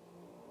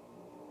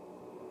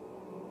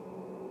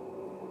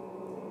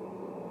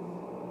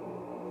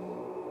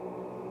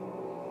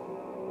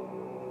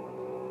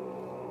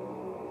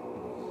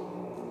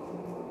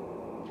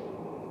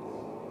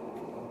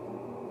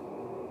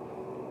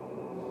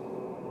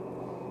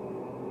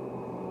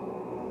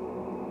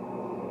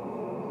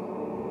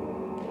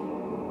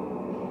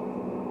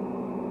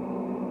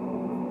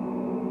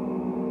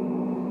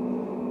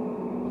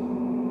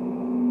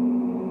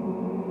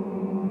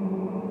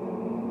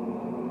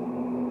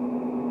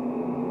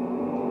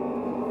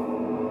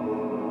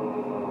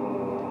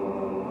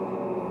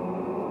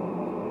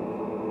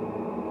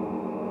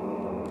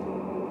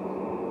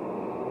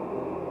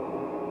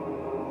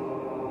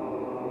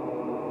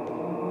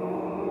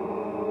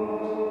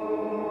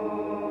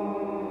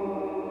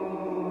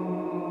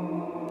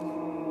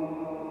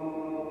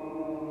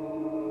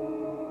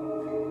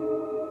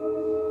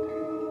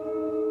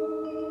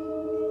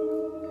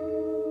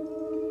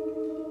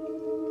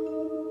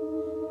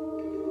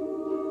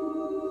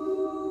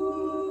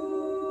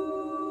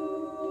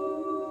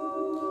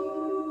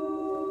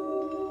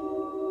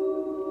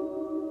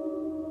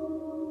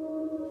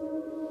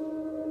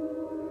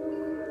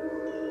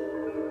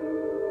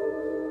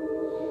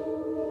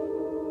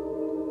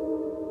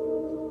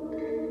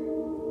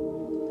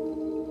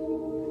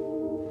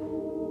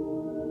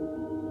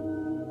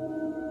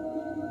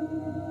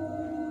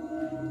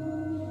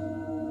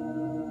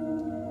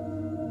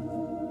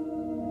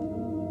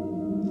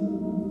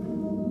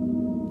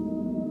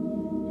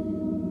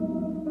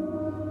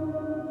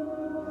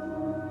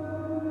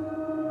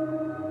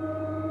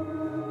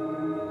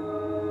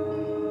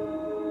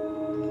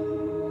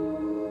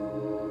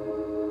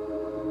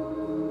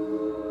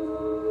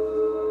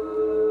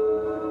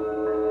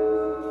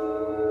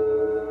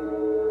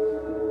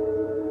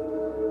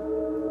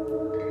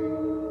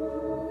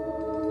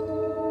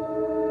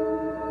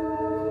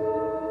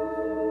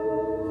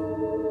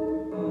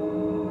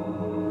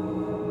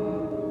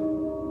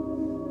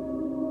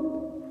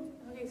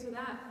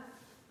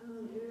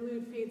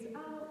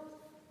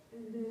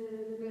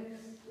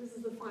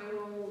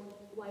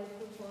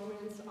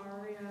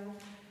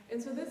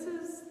 And so this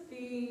is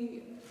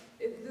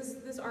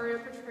this aria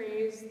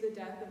portrays the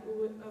death of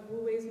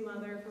Wu Wei's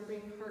mother from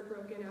being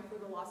heartbroken after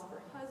the loss of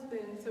her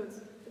husband. So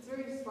it's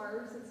very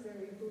sparse, it's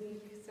very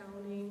bleak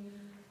sounding,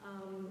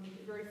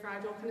 very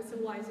fragile, kind of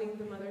symbolizing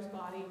the mother's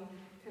body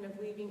kind of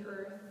leaving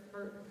earth,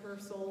 or her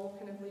soul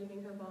kind of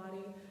leaving her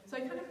body. So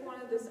I kind of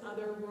wanted this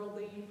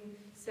otherworldly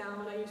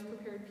sound. I used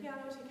prepared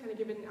piano to kind of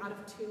give it an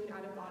out-of-tune,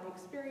 out-of-body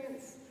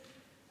experience.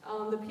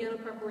 The piano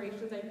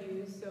preparations I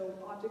used, so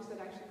objects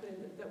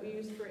that we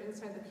used for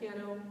inside the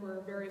piano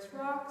were various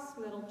rocks,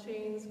 metal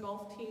chains,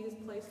 golf tees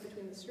placed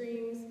between the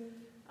strings,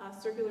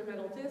 circular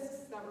metal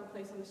discs that were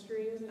placed on the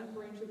strings and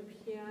uparranged to the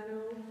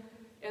piano,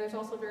 and there's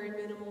also very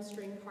minimal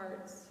string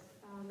parts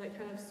that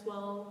kind of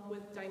swell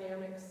with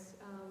dynamics,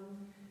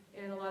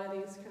 and a lot of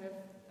these kind of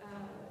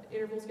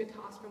intervals get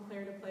tossed from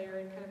player to player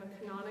in kind of a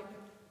canonic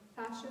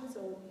fashion,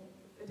 so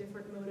a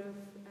different motive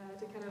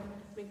to kind of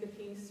make the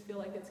piece feel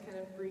like it's kind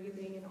of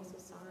breathing and also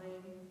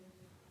sighing.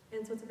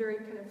 And so it's a very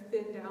kind of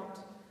thinned out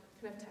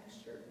kind of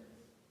texture.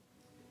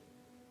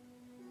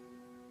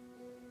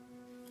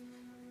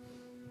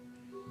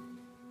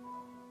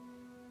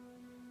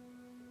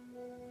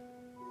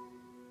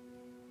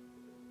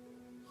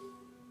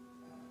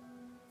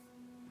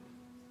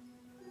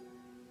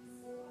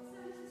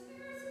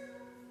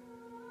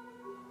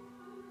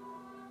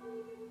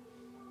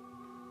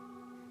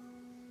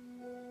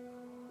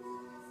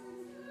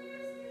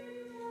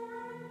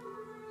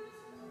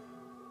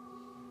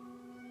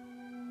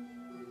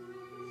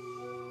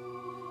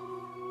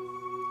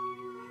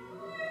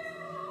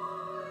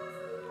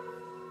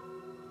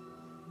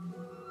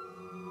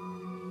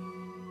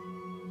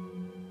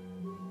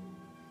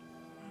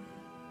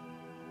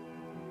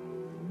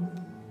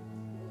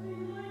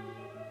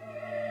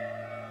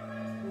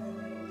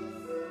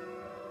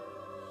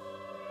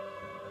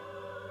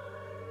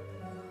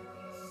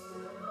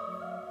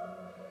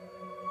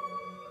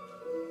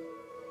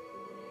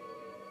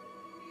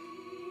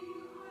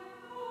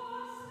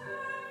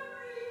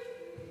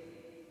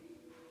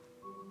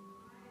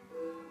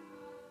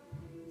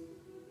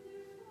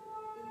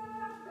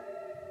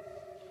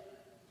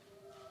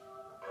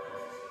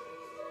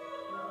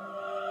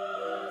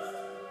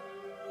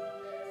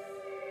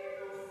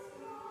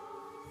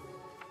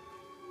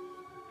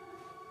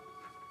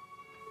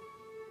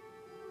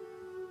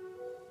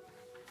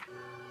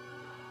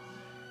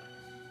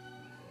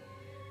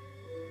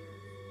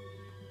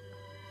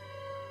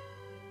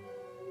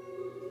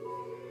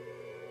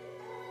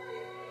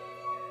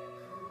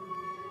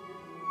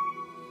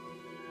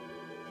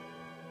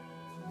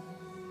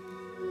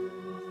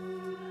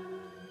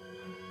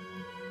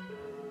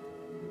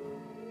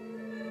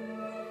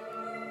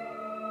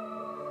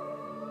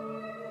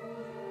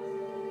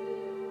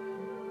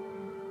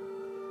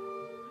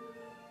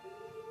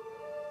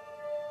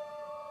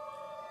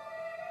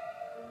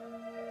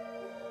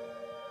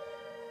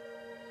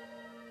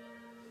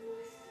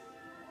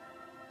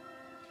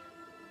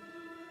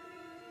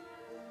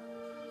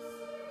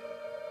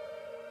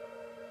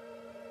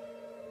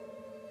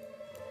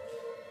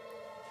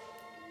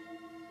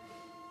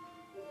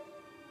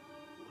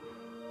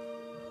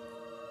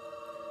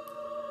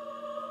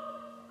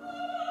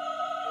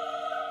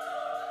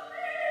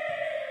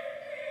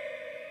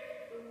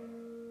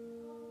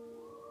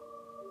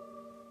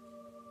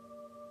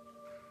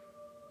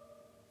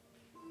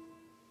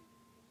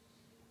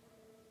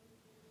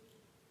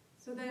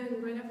 So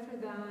then right after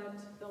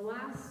that, the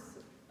last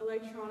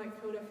electronic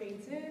coda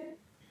fades in.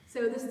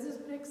 So this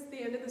depicts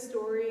the end of the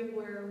story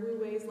where Wu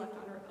Wei is left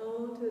on her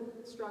own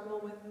to struggle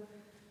with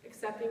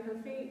accepting her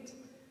fate.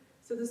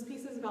 So this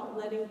piece is about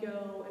letting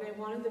go, and I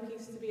wanted the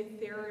piece to be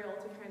ethereal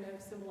to kind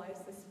of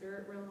symbolize the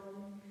spirit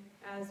realm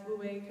as Wu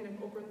Wei kind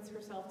of opens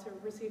herself to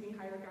receiving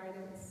higher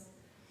guidance.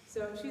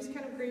 So she's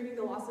kind of grieving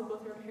the loss of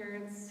both her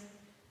parents,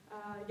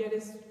 yet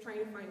is trying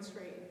to find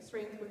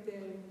strength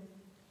within.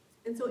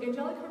 And so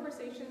Angelic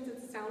Conversations,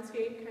 it's a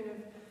soundscape kind of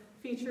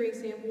featuring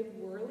sampled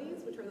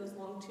whirlies, which are those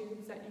long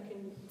tubes that you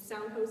can,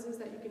 sound hoses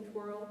that you can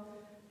twirl.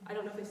 I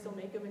don't know if they still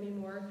make them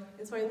anymore.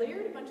 And so I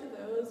layered a bunch of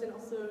those and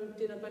also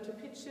did a bunch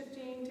of pitch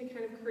shifting to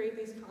kind of create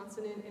these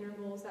consonant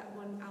intervals that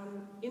went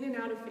in and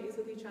out of phase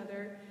with each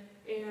other.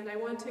 And I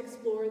wanted to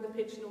explore the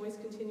pitch noise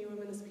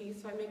continuum in this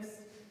piece, so I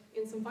mixed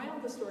in some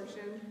vinyl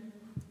distortion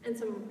and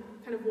some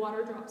kind of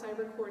water drops I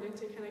recorded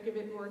to kind of give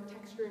it more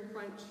texture and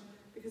crunch,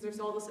 because there's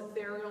all this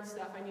ethereal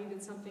stuff. I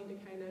needed something to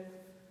kind of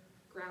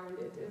ground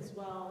it as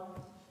well.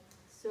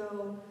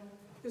 So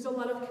there's a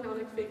lot of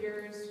canonic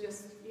figures,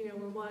 just, you know,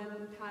 where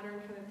one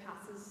pattern kind of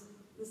passes,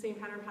 the same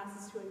pattern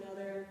passes to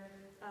another,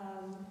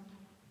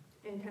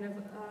 and kind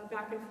of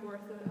back and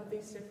forth of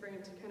these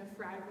different kind of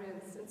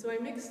fragments. And so I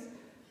mixed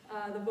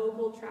the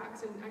vocal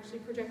tracks and actually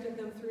projected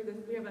them through the,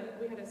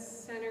 we had a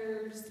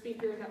center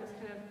speaker that was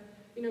kind of,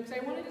 you know, because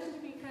I wanted it to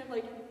be kind of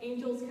like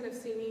angels kind of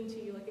singing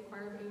to you, like a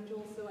choir of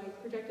angels, so I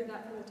projected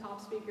that from the top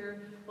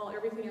speaker, while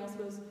everything else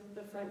was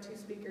the front two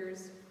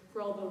speakers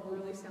for all the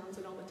whirly sounds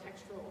and all the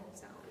textural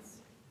sounds.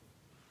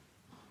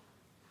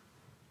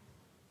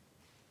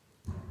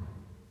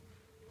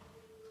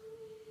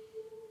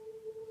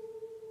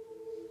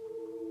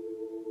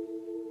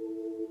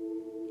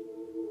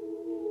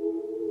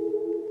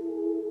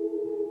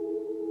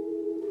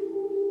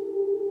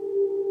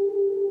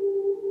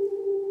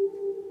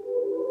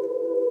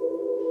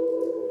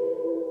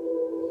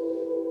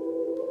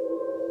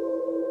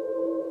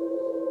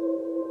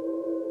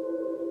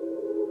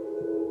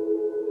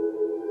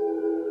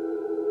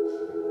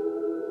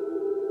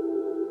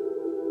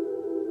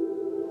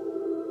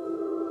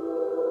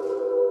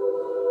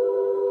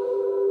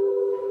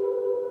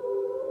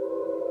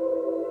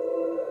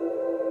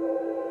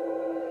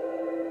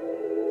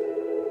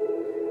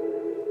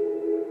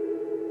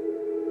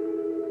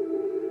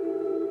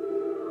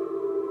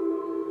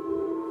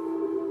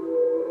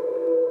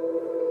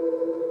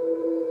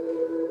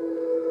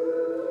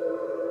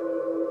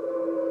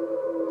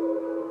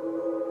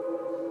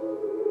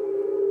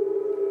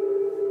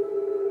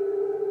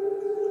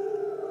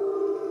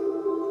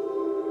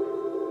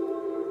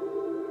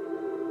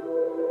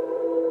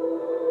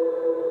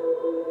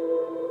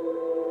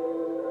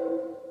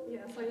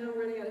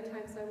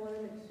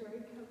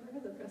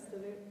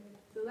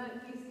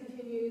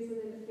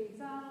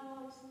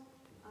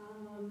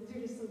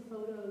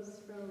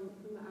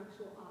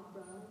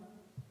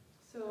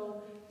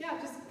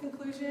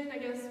 I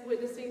guess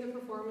witnessing the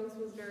performance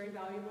was very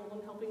valuable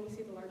in helping me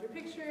see the larger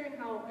picture and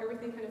how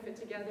everything kind of fit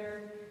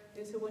together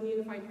into one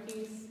unified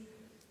piece.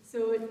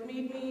 So it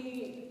made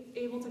me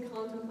able to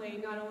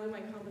contemplate not only my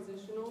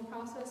compositional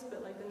process,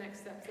 but like the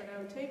next steps that I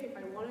would take if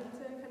I wanted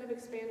to kind of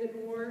expand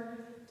it more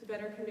to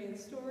better convey the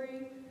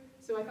story.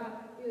 So I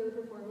thought, you know,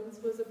 the performance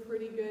was a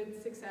pretty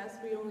good success.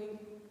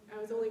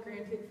 I was only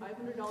granted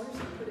 $500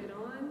 to put it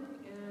on,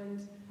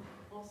 and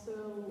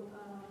also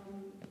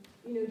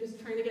you know, just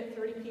trying to get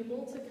 30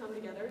 people to come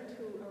together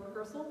to a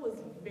rehearsal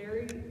was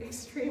very,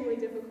 extremely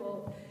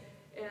difficult.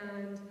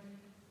 And,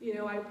 you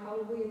know, I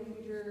probably in the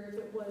future, if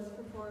it was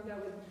performed, I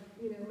would,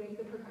 you know, make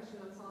the percussion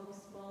ensemble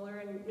smaller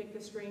and make the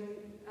string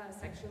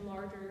section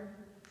larger.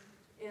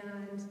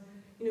 And,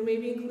 you know,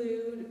 maybe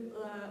include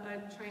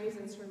a Chinese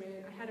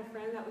instrument. I had a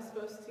friend that was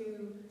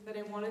that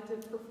I wanted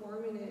to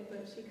perform in it,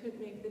 but she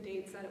couldn't make the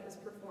dates that it was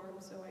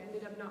performed, so I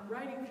ended up not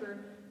writing for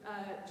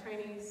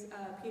Chinese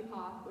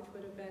P-pop, which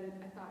would have been,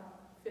 I thought,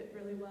 fit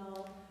really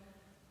well.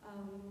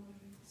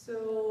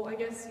 So I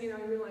guess, you know,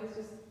 I realized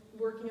just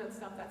working on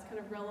stuff that's kind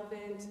of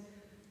relevant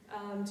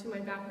to my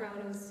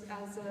background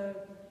as a,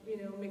 you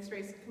know, mixed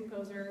race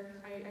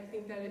composer. I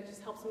think that it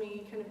just helps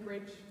me kind of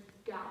bridge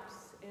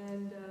gaps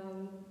and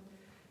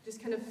just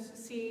kind of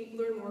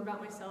learn more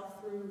about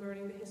myself through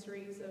learning the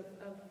histories of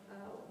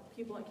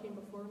people that came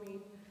before me.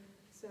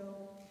 So,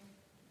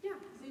 yeah.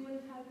 Does anyone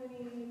have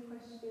any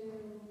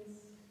questions?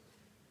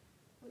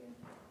 Oh,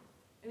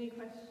 yeah. Any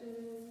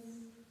questions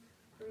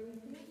or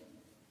anything?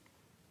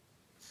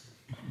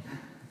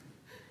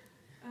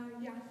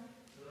 Yeah.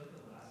 So like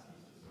the last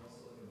piece, is there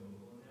also like a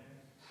vocal in there?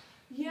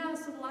 Yeah,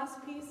 so the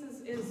last piece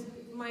is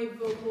my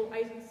vocal.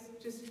 I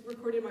just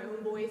recorded my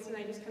own voice and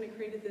I just kind of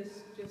created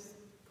this just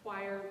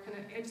choir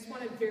I just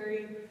wanted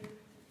very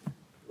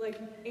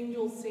like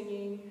angels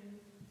singing.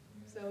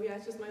 So yeah,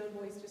 it's just my own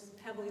voice, just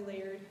heavily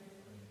layered.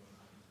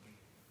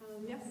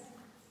 Yes?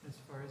 As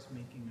far as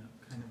making up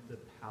kind of the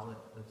palette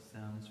of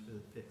sounds for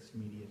the fixed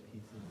media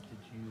pieces,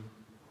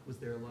 was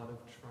there a lot of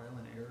trial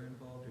and error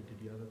involved, or did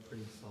you have a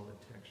pretty solid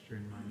texture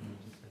in mind and you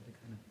just had to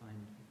kind of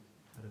find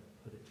how to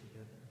put it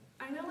together?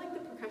 I know like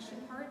the percussion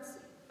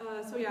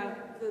So yeah,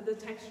 the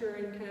texture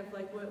and kind of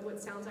like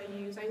what sounds I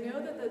use. I know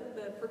that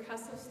the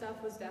percussive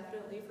stuff was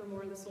definitely for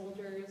more of the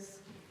soldiers,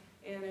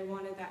 and I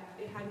wanted that,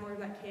 it had more of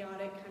that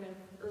chaotic kind of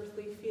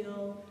earthly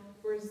feel,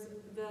 whereas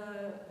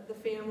the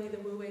family, the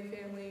Wu Wei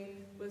family,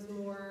 was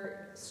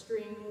more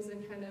strings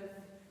and kind of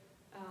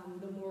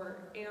the more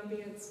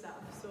ambient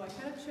stuff. So I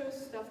kind of chose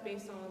stuff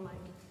based on like,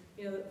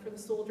 you know, for the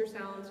soldier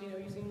sounds, you know,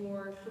 using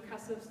more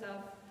percussive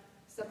stuff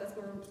that's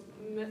more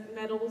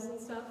metals and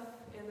stuff,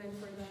 and then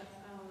for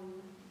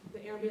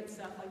the ambient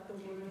stuff like the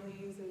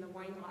whirlies and the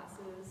wine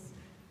glasses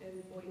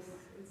and voice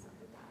and stuff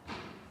like that.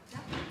 Yeah.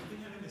 Do you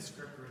think having the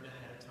script written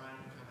ahead of time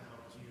kind of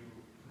helped you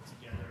put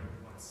together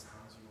what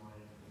sounds you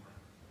wanted and like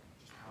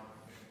just how it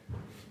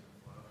would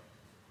flow?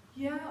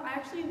 Yeah,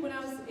 when I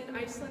was in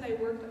Iceland,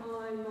 I worked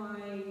on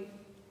my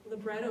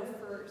libretto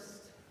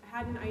first. I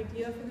had an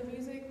idea for the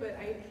music, but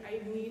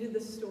I needed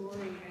the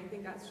story. I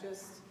think that's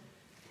just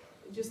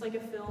like a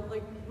film,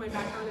 like my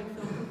background in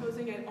film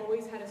composing. I'd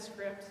always had a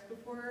script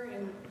before,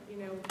 and you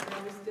know, I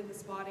always did the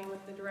spotting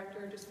with the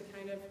director just to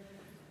kind of,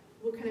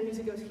 what kind of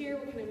music goes here,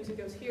 what kind of music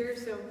goes here.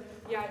 So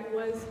yeah,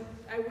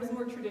 I was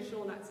more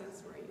traditional in that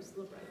sense where I used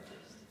the libretto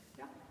first.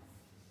 Yeah.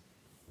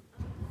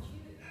 Did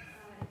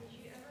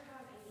you ever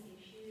have any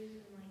issues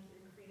in like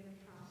your creative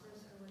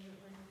process, or was it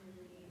like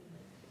really,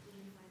 like, did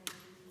you find it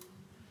easy?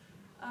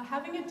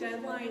 Having a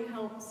deadline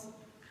helps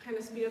kind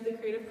of speed up the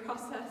creative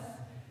process.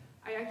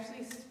 I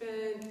actually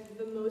spent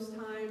the most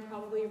time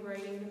probably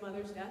writing the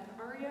Mother's Death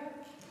aria,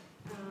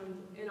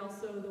 and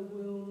also the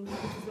Womb,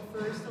 which is the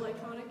first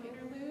electronic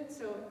interlude.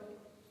 So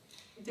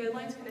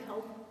deadlines kind of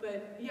help,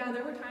 but yeah,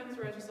 there were times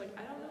where I was just like,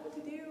 I don't know what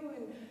to do,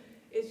 and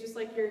it's just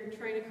like you're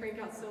trying to crank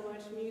out so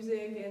much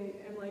music, and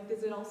I'm like,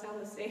 does it all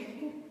sound the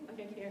same?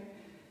 Like I can't.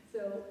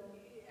 So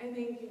I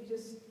think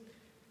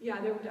yeah,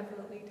 there were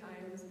definitely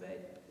times,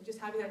 but just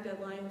having that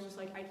deadline was just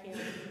like, I can't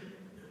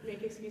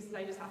make excuses,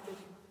 I just have to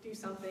do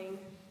something.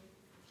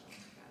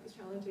 That was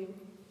challenging.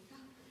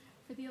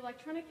 For the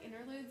electronic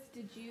interludes,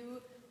 did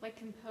you like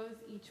compose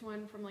each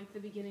one from like the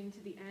beginning to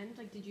the end?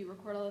 Like, did you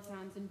record all the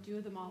sounds and do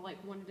them all like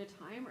one at a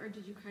time, or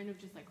did you kind of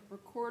just like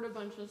record a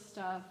bunch of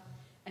stuff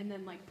and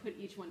then like put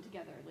each one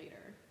together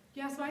later?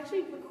 Yeah, so I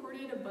actually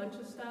recorded a bunch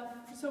of stuff.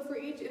 So for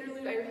each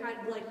interlude, I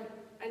had like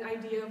an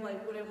idea of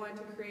like what I wanted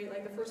to create.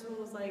 Like the first one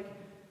was like,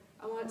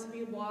 I want it to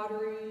be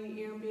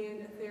watery,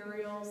 ambient,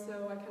 ethereal.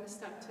 So I kind of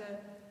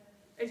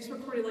I just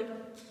recorded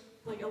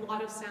like a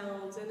lot of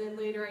sounds, and then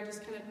later I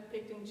just kind of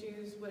picked and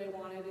chose what I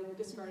wanted and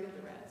discarded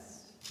the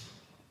rest.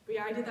 But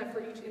yeah, I did that for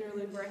each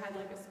interlude where I had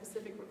like a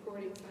specific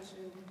recording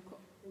session. Cool.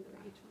 For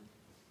each one.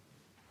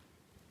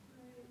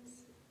 Right.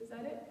 Is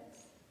that it?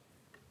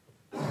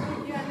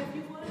 Yeah, and if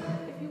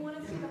you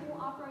want to see the whole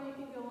opera, you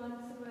can go on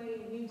to my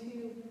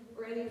YouTube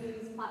or any of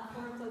these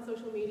platforms on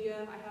social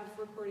media. I have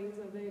recordings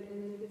of it,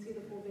 and then you can see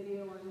the full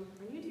video on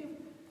YouTube.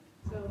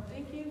 So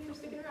thank you for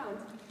sticking around.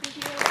 Thank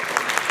you.